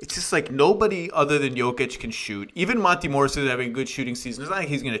 it's just like nobody other than Jokic can shoot. Even Monty Morris is having a good shooting season. It's not like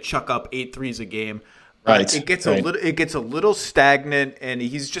he's going to chuck up 8 threes a game. Right. It gets a little stagnant, and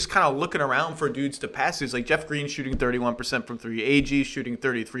he's just kind of looking around for dudes to pass. He's like Jeff Green shooting 31% from three, AG shooting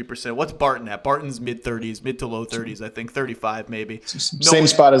 33%. What's Barton at? Barton's mid-30s, mid to low 30s, I think, 35 maybe. Same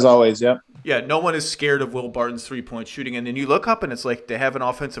spot as always, yeah. Yeah, no one is scared of Will Barton's three-point shooting. And then you look up, and it's like they have an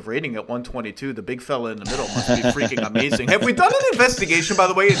offensive rating at 122. The big fella in the middle must be freaking amazing. Have we done an investigation, by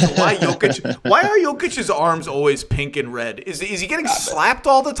the way, into why are Jokic's arms always pink and red? Is he getting slapped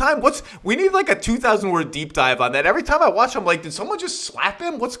all the time? We need like a 2,000-word deep dive on that. Every time I watch, I'm like, did someone just slap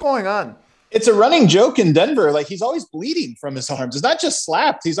him? What's going on? It's a running joke in Denver. Like, he's always bleeding from his arms. It's not just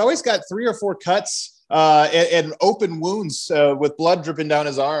slapped. He's always got 3 or 4 cuts and open wounds with blood dripping down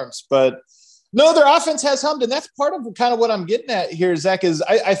his arms. But no, their offense has hummed, and that's part of kind of what I'm getting at here, Zach, is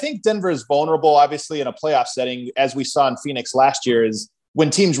I think Denver is vulnerable, obviously, in a playoff setting, as we saw in Phoenix last year, is when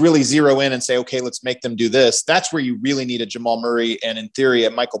teams really zero in and say, okay, let's make them do this. That's where you really need a Jamal Murray and, in theory,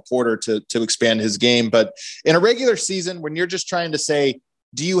 a Michael Porter to expand his game. But in a regular season, when you're just trying to say,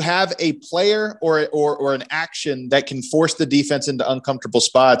 do you have a player or an action that can force the defense into uncomfortable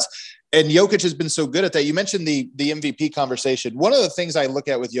spots? And Jokic has been so good at that. You mentioned the MVP conversation. One of the things I look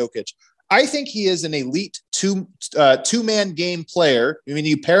at with Jokic, I think he is an elite two-man game player. I mean,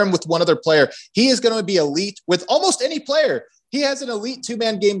 you pair him with one other player, he is going to be elite with almost any player. He has an elite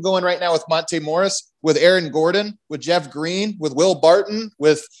two-man game going right now with Monte Morris, with Aaron Gordon, with Jeff Green, with Will Barton,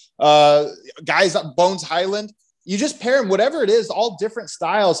 with guys up Bones Highland. You just pair him, whatever it is, all different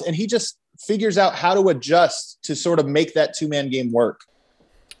styles, and he just figures out how to adjust to sort of make that two-man game work.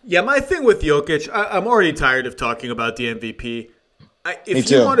 Yeah, my thing with Jokic, I'm already tired of talking about the MVP. If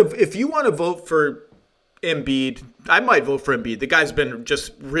you want to vote for Embiid, I might vote for Embiid. The guy's been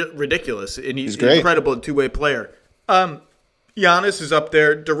just ridiculous, and he's an incredible two-way player. Giannis is up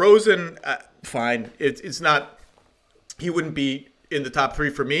there. DeRozan, fine. It's not. He wouldn't be in the top three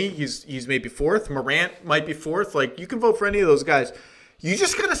for me. He's maybe fourth. Morant might be fourth. Like, you can vote for any of those guys. You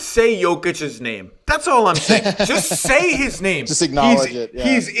just gotta say Jokic's name. That's all I'm saying. Just say his name. Just acknowledge it. Yeah.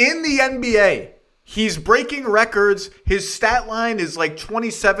 He's in the NBA. He's breaking records. His stat line is like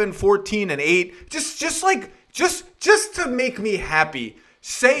 27, 14, and 8. Just to make me happy.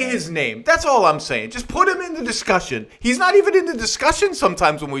 Say his name. That's all I'm saying. Just put him in the discussion. He's not even in the discussion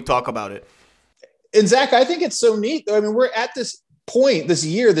sometimes when we talk about it. And Zach, I think it's so neat. I mean, we're at this point this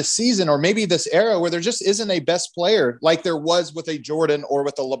year, this season, or maybe this era where there just isn't a best player like there was with a Jordan or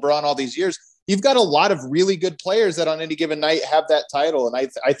with a LeBron all these years. You've got a lot of really good players that on any given night have that title, and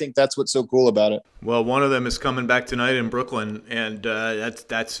I think that's what's so cool about it. Well, one of them is coming back tonight in Brooklyn, and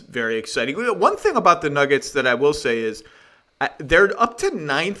that's very exciting. One thing about the Nuggets that I will say is they're up to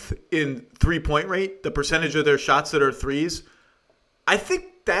 9th in three-point rate, the percentage of their shots that are threes. I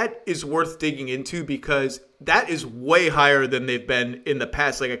think that is worth digging into because that is way higher than they've been in the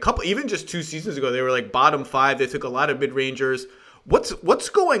past. Like even just 2 seasons ago, they were like bottom 5. They took a lot of mid-rangers. What's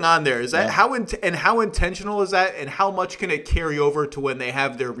going on there? Is that how intentional is that, and how much can it carry over to when they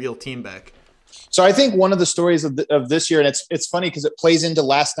have their real team back? So I think one of the stories of this year, and it's funny because it plays into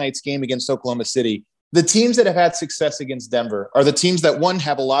last night's game against Oklahoma City. The teams that have had success against Denver are the teams that, one,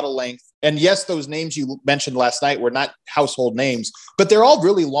 have a lot of length. And yes, those names you mentioned last night were not household names, but they're all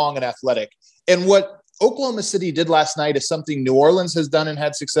really long and athletic. And what Oklahoma City did last night is something New Orleans has done and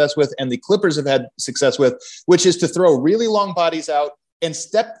had success with, and the Clippers have had success with, which is to throw really long bodies out and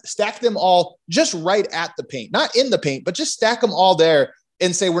stack them all just right at the paint, not in the paint, but just stack them all there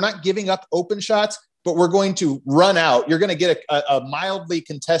and say, we're not giving up open shots, but we're going to run out. You're going to get a mildly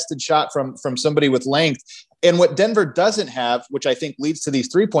contested shot from somebody with length. And what Denver doesn't have, which I think leads to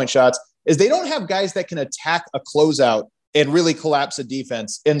these three-point shots, is they don't have guys that can attack a closeout and really collapse a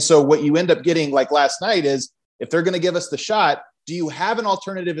defense. And so what you end up getting, like last night, is if they're going to give us the shot, do you have an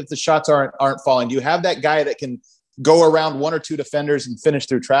alternative if the shots aren't falling? Do you have that guy that can go around one or two defenders and finish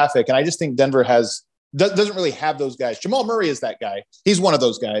through traffic? And I just think Denver doesn't really have those guys. Jamal Murray is that guy. He's one of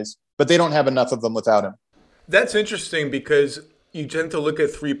those guys, but they don't have enough of them without him. That's interesting because you tend to look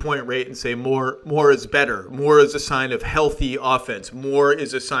at three-point rate and say more is better. More is a sign of healthy offense. More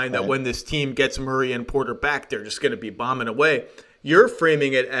is a sign that when this team gets Murray and Porter back, they're just going to be bombing away. You're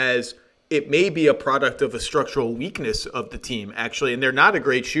framing it as it may be a product of a structural weakness of the team, actually, and they're not a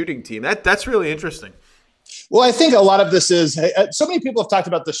great shooting team. That's really interesting. Well, I think a lot of this is so many people have talked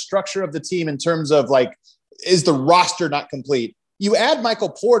about the structure of the team in terms of like, is the roster not complete? You add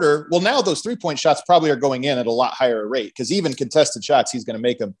Michael Porter. Well, now those three-point shots probably are going in at a lot higher rate because even contested shots, he's going to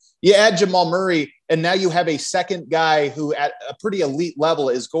make them. You add Jamal Murray, and now you have a second guy who at a pretty elite level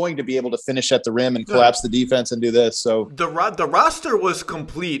is going to be able to finish at the rim and collapse the defense and do this. So the roster was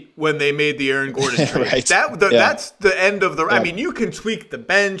complete when they made the Aaron Gordon trade. Right. That's the end of the. I mean, you can tweak the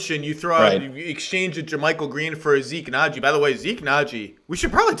bench and you throw out, you exchange a JaMychal Green for a Zeke Naji. By the way, Zeke Naji. We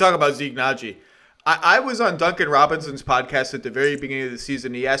should probably talk about Zeke Naji. I was on Duncan Robinson's podcast at the very beginning of the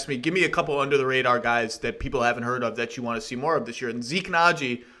season. He asked me, give me a couple under-the-radar guys that people haven't heard of that you want to see more of this year. And Zeke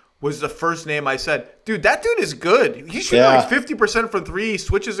Naji was the first name I said. Dude, that dude is good. He's shooting like 50% from three. He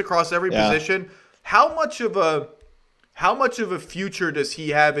switches across every position. How much of a future does he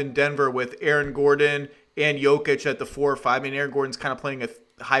have in Denver with Aaron Gordon and Jokic at the 4 or 5? I mean, Aaron Gordon's kind of playing a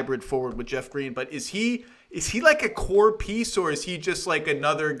hybrid forward with Jeff Green. But is he like a core piece, or is he just like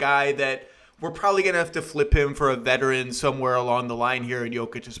another guy that – we're probably going to have to flip him for a veteran somewhere along the line here in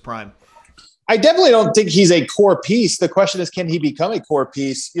Jokic's prime? I definitely don't think he's a core piece. The question is, can he become a core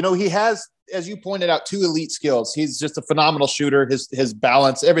piece? You know, he has, as you pointed out, 2 elite skills. He's just a phenomenal shooter. His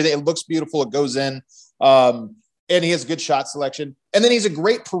balance, everything, it looks beautiful. It goes in. And he has good shot selection. And then he's a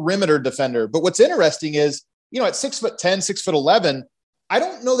great perimeter defender. But what's interesting is, you know, at 6'10", 6'11", I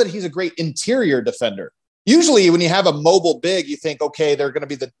don't know that he's a great interior defender. Usually when you have a mobile big, you think, okay, they're going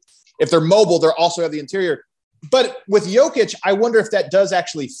to be if they're mobile, they'll also have the interior. But with Jokic, I wonder if that does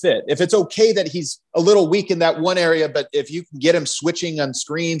actually fit. If it's okay that he's a little weak in that one area, but if you can get him switching on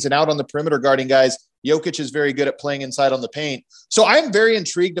screens and out on the perimeter guarding guys, Jokic is very good at playing inside on the paint. So I'm very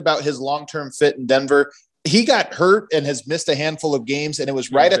intrigued about his long-term fit in Denver. He got hurt and has missed a handful of games, and it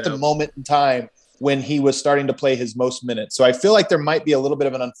was right at the moment in time when he was starting to play his most minutes. So I feel like there might be a little bit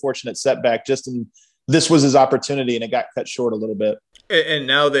of an unfortunate setback just in this was his opportunity, and it got cut short a little bit. And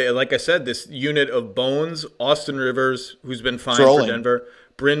now like I said, this unit of bones, Austin Rivers, who's been fine for Denver,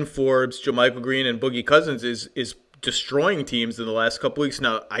 Bryn Forbes, JaMychal Green, and Boogie Cousins is destroying teams in the last couple weeks.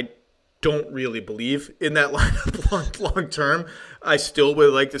 Now, I don't really believe in that lineup long term. I still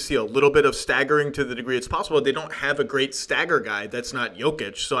would like to see a little bit of staggering to the degree it's possible. They don't have a great stagger guy. That's not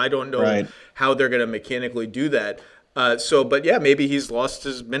Jokic, so I don't know how they're going to mechanically do that. But yeah, maybe he's lost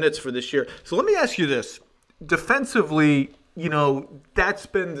his minutes for this year. So let me ask you this. Defensively, that's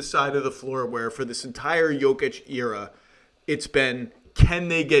been the side of the floor where for this entire Jokic era, it's been, can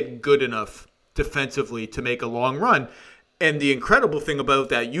they get good enough defensively to make a long run? And the incredible thing about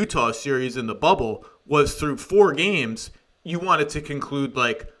that Utah series in the bubble was through 4 games, you wanted to conclude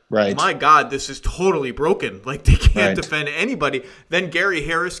my God, this is totally broken. Like they can't defend anybody. Then Gary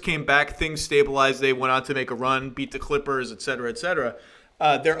Harris came back, things stabilized. They went on to make a run, beat the Clippers, et cetera, et cetera.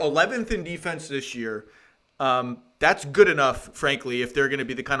 They're 11th in defense this year. That's good enough, frankly, if they're going to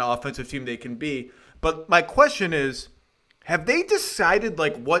be the kind of offensive team they can be. But my question is, have they decided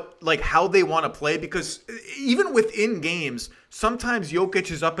how they want to play? Because even within games, sometimes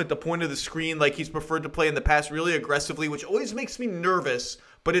Jokic is up at the point of the screen like he's preferred to play in the past really aggressively, which always makes me nervous,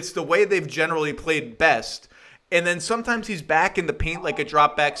 but it's the way they've generally played best. And then sometimes he's back in the paint like a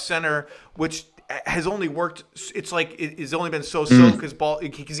drop back center, which has only worked. It's like it's only been so-so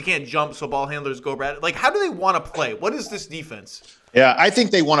because he can't jump, so ball handlers go bad. Like, how do they want to play? What is this defense? Yeah, I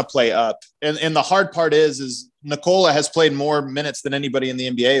think they want to play up. And the hard part is Nikola has played more minutes than anybody in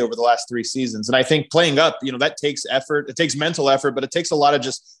the NBA over the last 3 seasons. And I think playing up, that takes effort. It takes mental effort, but it takes a lot of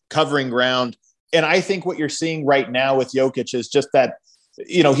just covering ground. And I think what you're seeing right now with Jokic is just that,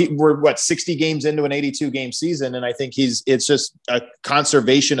 we're 60 games into an 82 game season. And I think it's just a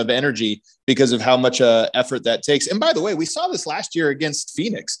conservation of energy because of how much effort that takes. And by the way, we saw this last year against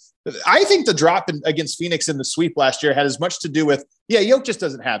Phoenix. I think the drop against Phoenix in the sweep last year had as much to do with, Jokic just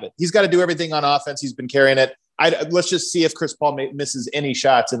doesn't have it. He's got to do everything on offense. He's been carrying it. Let's just see if Chris Paul misses any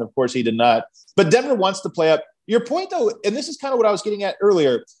shots. And of course he did not, but Denver wants to play up. Your point though, and this is kind of what I was getting at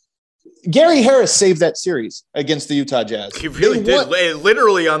earlier, Gary Harris saved that series against the Utah Jazz. He really did.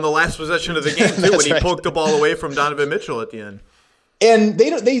 Literally on the last possession of the game, too, when he poked the ball away from Donovan Mitchell at the end. And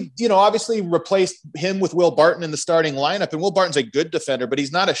they obviously replaced him with Will Barton in the starting lineup. And Will Barton's a good defender, but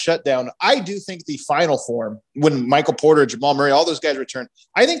he's not a shutdown. I do think the final form, when Michael Porter, Jamal Murray, all those guys return,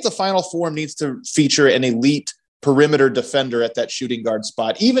 I think the final form needs to feature an elite perimeter defender at that shooting guard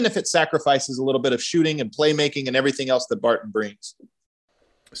spot, even if it sacrifices a little bit of shooting and playmaking and everything else that Barton brings.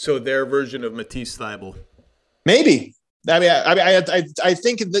 So their version of Matisse Thybulle. Maybe. I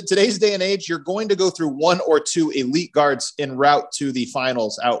think in today's day and age, you're going to go through 1 or 2 elite guards en route to the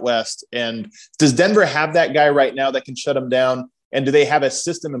finals out west. And does Denver have that guy right now that can shut him down? And do they have a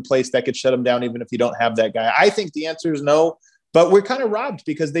system in place that could shut him down even if you don't have that guy? I think the answer is no. But we're kind of robbed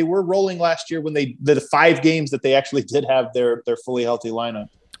because they were rolling last year when the 5 games that they actually did have their fully healthy lineup.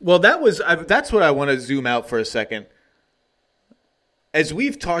 Well, that's what I want to zoom out for a second. As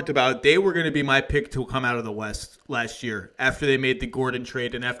we've talked about, they were going to be my pick to come out of the West last year after they made the Gordon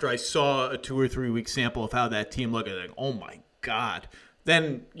trade and after I saw a 2 or 3 week sample of how that team looked. Like, oh my God.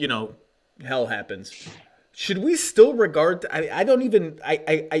 Then, hell happens. Should we still regard – I don't even –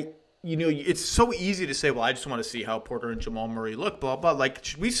 it's so easy to say, well, I just want to see how Porter and Jamal Murray look, blah, blah. Like,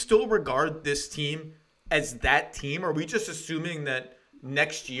 should we still regard this team as that team? Or are we just assuming that –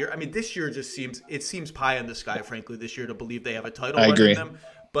 next year, this year just seems pie in the sky, frankly, this year to believe they have a title in them.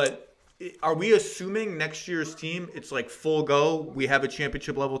 But are we assuming next year's team, it's like full go, we have a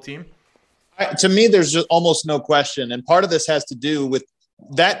championship level team? To me, there's just almost no question. And part of this has to do with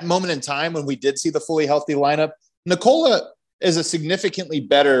that moment in time when we did see the fully healthy lineup. Nikola is a significantly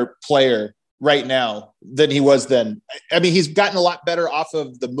better player right now than he was then. He's gotten a lot better off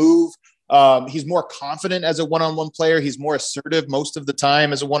of the move. He's more confident as a one-on-one player. He's more assertive most of the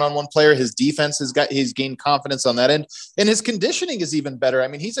time as a one-on-one player. His defense he's gained confidence on that end, and his conditioning is even better.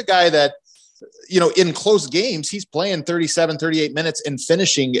 He's a guy that, in close games, he's playing 37, 38 minutes and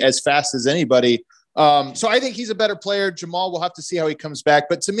finishing as fast as anybody. So I think he's a better player. Jamal, we'll have to see how he comes back.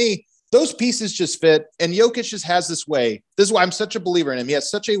 But to me, those pieces just fit. And Jokic just has this way. This is why I'm such a believer in him. He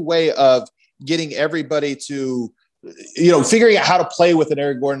has such a way of getting everybody to, figuring out how to play with an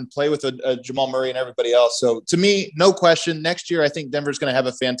Eric Gordon, play with a Jamal Murray and everybody else. So to me, no question. Next year, I think Denver's going to have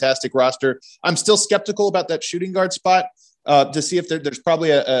a fantastic roster. I'm still skeptical about that shooting guard spot to see if there's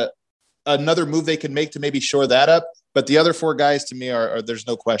probably another move they can make to maybe shore that up. But the other 4 guys to me are there's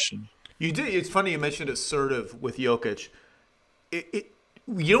no question. You did. It's funny you mentioned assertive with Jokic.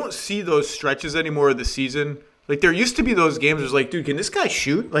 You don't see those stretches anymore of the season. Like, there used to be those games where it's like, dude, can this guy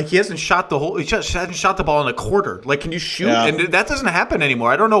shoot? Like, he hasn't shot hasn't shot the ball in a quarter. Like, can you shoot? Yeah. And that doesn't happen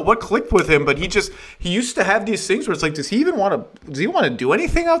anymore. I don't know what clicked with him, but he used to have these things where it's like, does he want to do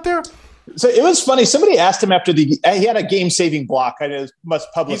anything out there? So it was funny. Somebody asked him after he had a game-saving block. I know must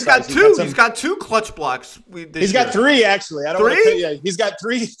publicize. He's got two clutch blocks. He's got 3 actually. I don't 3? Yeah, he's got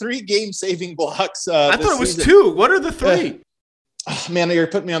three game-saving blocks. I thought it was 2. What are the 3? Man, you're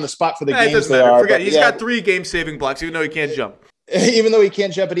putting me on the spot for the games. It doesn't matter. Forget it. He's got 3 game-saving blocks, even though he can't jump. Even though he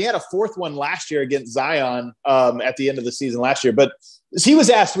can't jump, and he had a 4th one last year against Zion at the end of the season last year. But he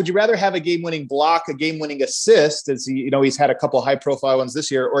was asked, would you rather have a game-winning block, a game-winning assist, as he's had a couple high-profile ones this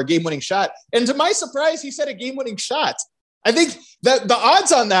year, or a game-winning shot? And to my surprise, he said a game-winning shot. I think that the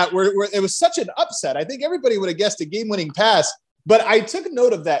odds on that were it was such an upset. I think everybody would have guessed a game-winning pass, but I took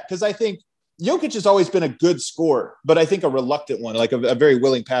note of that because I think Jokic has always been a good scorer, but I think a reluctant one, like a very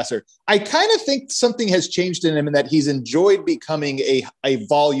willing passer. I kind of think something has changed in him in that he's enjoyed becoming a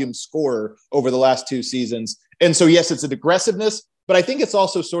volume scorer over the last 2 seasons. And so, yes, it's an aggressiveness, but I think it's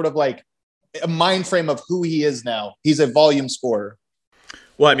also sort of like a mind frame of who he is now. He's a volume scorer.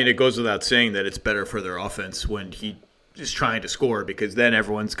 Well, I mean, it goes without saying that it's better for their offense when he is trying to score, because then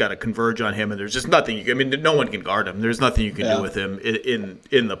everyone's got to converge on him, and there's just nothing no one can guard him. There's nothing you can do with him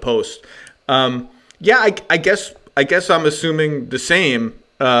in the post. I guess I'm assuming the same.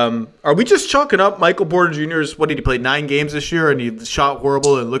 Are we just chalking up Michael Porter Jr.'s, what did he play, 9 games this year, and he shot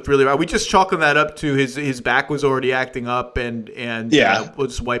horrible and looked really bad? Are we just chalking that up to his back was already acting up and we'll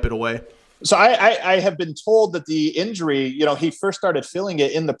just wipe it away? So I have been told that the injury, he first started feeling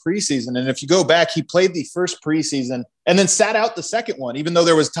it in the preseason. And if you go back, he played the first preseason and then sat out the second one, even though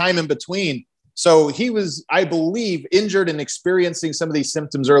there was time in between. So he was, I believe, injured and experiencing some of these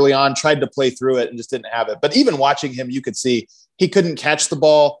symptoms early on, tried to play through it and just didn't have it. But even watching him, you could see he couldn't catch the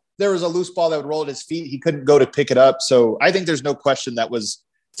ball. There was a loose ball that would roll at his feet. He couldn't go to pick it up. So I think there's no question that was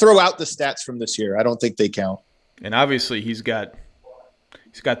throw out the stats from this year. I don't think they count. And obviously he's got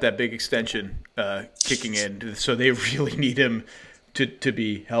that big extension kicking in. So they really need him to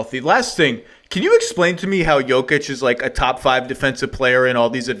be healthy. Last thing, can you explain to me how Jokic is like a top 5 defensive player in all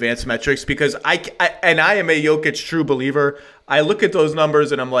these advanced metrics? Because I am a Jokic true believer. I look at those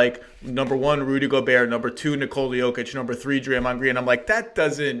numbers and I'm like, number 1, Rudy Gobert, number 2, Nikola Jokic, number 3, Draymond Green. I'm like, that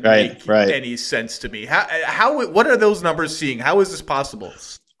doesn't make any sense to me. What are those numbers seeing? How is this possible?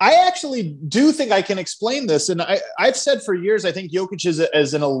 I actually do think I can explain this. And I've said for years, I think Jokic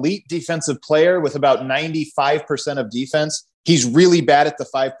is an elite defensive player with about 95% of defense. He's really bad at the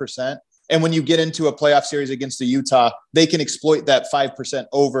 5%. And when you get into a playoff series against the Utah, they can exploit that 5%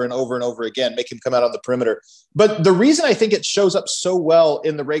 over and over and over again, make him come out on the perimeter. But the reason I think it shows up so well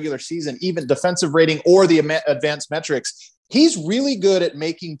in the regular season, even defensive rating or the advanced metrics, he's really good at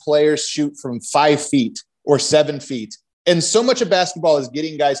making players shoot from 5 feet or 7 feet. And so much of basketball is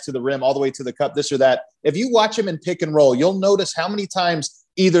getting guys to the rim, all the way to the cup, this or that. If you watch him in pick and roll, you'll notice how many times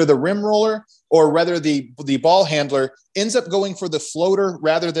either the rim roller or rather the ball handler ends up going for the floater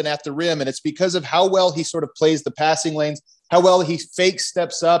rather than at the rim. And it's because of how well he sort of plays the passing lanes, how well he fake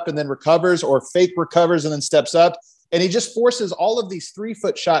steps up and then recovers, or fake recovers and then steps up. And he just forces all of these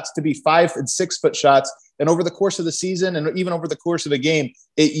 3-foot shots to be 5 and 6-foot shots. And over the course of the season and even over the course of a game,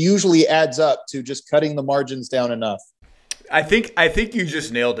 it usually adds up to just cutting the margins down enough. I think you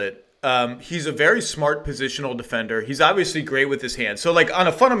just nailed it. He's a very smart positional defender. He's obviously great with his hands. So, like, on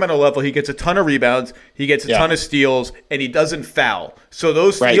a fundamental level, he gets a ton of rebounds, he gets a ton of steals, and he doesn't foul. So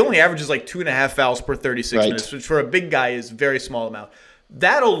he only averages like 2.5 fouls per 36 minutes, which for a big guy is a very small amount.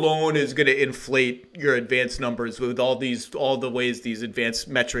 That alone is going to inflate your advanced numbers with all the ways these advanced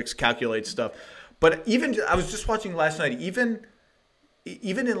metrics calculate stuff. But I was just watching last night. Even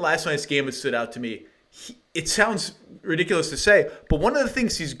in last night's game, it stood out to me. It sounds ridiculous to say, but one of the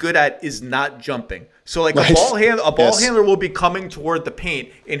things he's good at is not jumping. So, like, a ball handler will be coming toward the paint,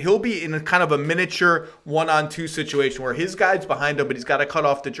 and he'll be in a kind of a miniature 1-on-2 situation where his guy's behind him, but he's got to cut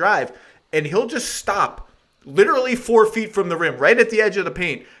off the drive, and he'll just stop literally 4 feet from the rim, right at the edge of the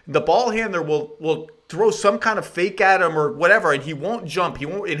paint. The ball handler will throw some kind of fake at him or whatever, and he won't jump.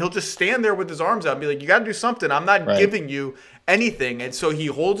 And he'll just stand there with his arms out and be like, you got to do something. I'm not giving you anything. And so he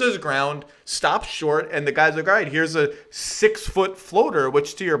holds his ground, stops short, and the guy's like, all right, here's a 6-foot floater,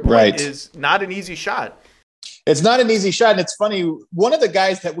 which to your point is not an easy shot. It's not an easy shot. And it's funny. One of the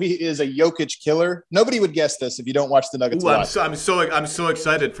guys that is a Jokic killer. Nobody would guess this if you don't watch the Nuggets. I'm so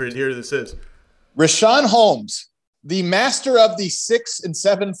excited for here this is. Rashawn Holmes, the master of the 6 and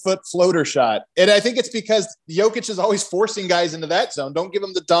 7 foot floater shot. And I think it's because Jokic is always forcing guys into that zone. Don't give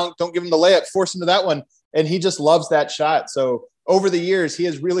him the dunk. Don't give him the layup. Force him to that one. And he just loves that shot. So over the years, he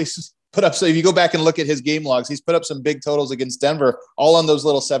has really put up. So if you go back and look at his game logs, he's put up some big totals against Denver, all on those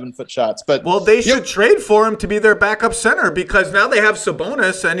little 7-foot shots. But they should trade for him to be their backup center, because now they have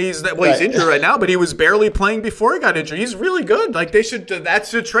Sabonis, and he's injured right now, but he was barely playing before he got injured. He's really good. Like, they should.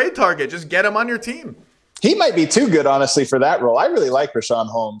 That's the trade target. Just get him on your team. He might be too good, honestly, for that role. I really like Rashawn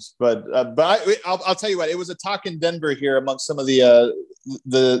Holmes, but I'll tell you what, it was a talk in Denver here amongst some of the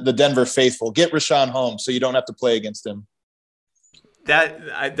Denver faithful. Get Rashawn Holmes so you don't have to play against him.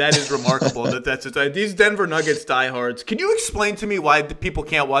 That is remarkable. These Denver Nuggets diehards. Can you explain to me why the people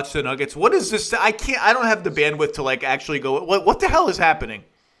can't watch the Nuggets? What is this? I don't have the bandwidth to actually go. What the hell is happening?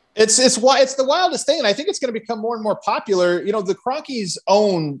 It's the wildest thing, and I think it's going to become more and more popular. You know, the Cronkies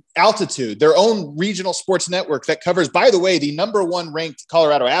own Altitude, their own regional sports network that covers, by the way, the number 1 ranked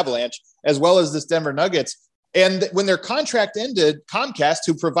Colorado Avalanche, as well as this Denver Nuggets. And when their contract ended, Comcast,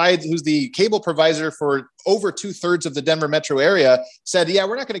 who's the cable provider for over 2/3 of the Denver metro area, said, yeah,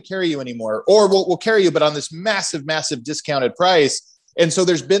 we're not going to carry you anymore, or we'll carry you, but on this massive, massive discounted price. And so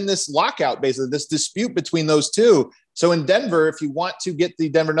there's been this lockout, basically, this dispute between those two. So in Denver, if you want to get the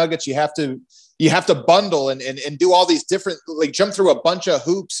Denver Nuggets, you have to bundle and do all these different, jump through a bunch of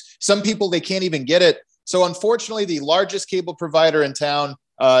hoops. Some people, they can't even get it. So unfortunately, the largest cable provider in town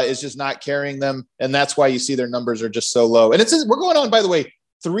is just not carrying them. And that's why you see their numbers are just so low. And we're going on, by the way,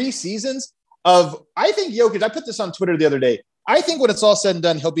 3 seasons of, I think Jokic, I put this on Twitter the other day. I think when it's all said and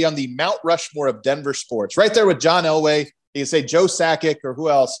done, he'll be on the Mount Rushmore of Denver sports, right there with John Elway. You can say Joe Sakic or who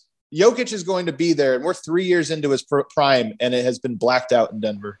else. Jokic is going to be there, and we're 3 years into his prime, and it has been blacked out in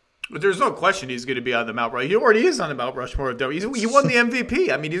Denver. But there's no question he's going to be on the Mount Rushmore. He already is on the Mount Rushmore of Denver. He won the MVP.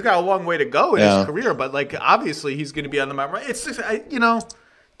 I mean, he's got a long way to go in his career, but obviously he's going to be on the Mount Rushmore. It's just,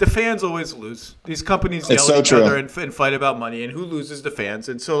 the fans always lose. These companies yell at each other and fight about money, and who loses? The fans.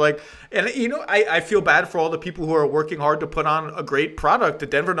 And so, I feel bad for all the people who are working hard to put on a great product. The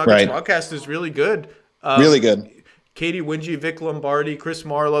Denver Nuggets broadcast is really good. Really good. Katie Wingy, Vic Lombardi, Chris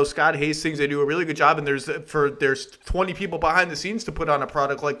Marlowe, Scott Hastings, they do a really good job. And there's 20 people behind the scenes to put on a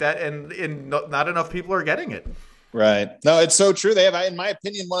product like that, and not enough people are getting it. Right. No, it's so true. They have, in my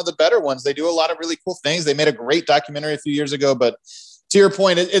opinion, one of the better ones. They do a lot of really cool things. They made a great documentary a few years ago, but to your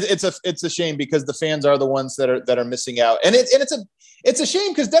point, it's a shame because the fans are the ones that are missing out. And it's a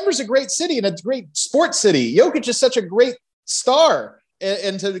shame because Denver's a great city and a great sports city. Jokic is such a great star.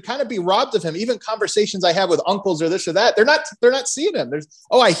 And to kind of be robbed of him, even conversations I have with uncles or this or that, they're not seeing him.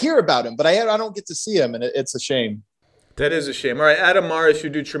 I hear about him, but I don't get to see him, and it's a shame. That is a shame. All right, Adam Mares,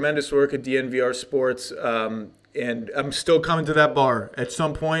 you do tremendous work at DNVR Sports, and I'm still coming to that bar. At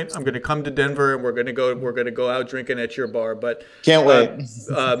some point, I'm going to come to Denver, and we're going to go out drinking at your bar. But can't wait.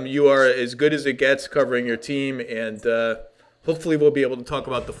 You are as good as it gets covering your team, and hopefully we'll be able to talk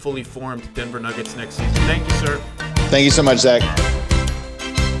about the fully formed Denver Nuggets next season. Thank you, sir. Thank you so much, Zach.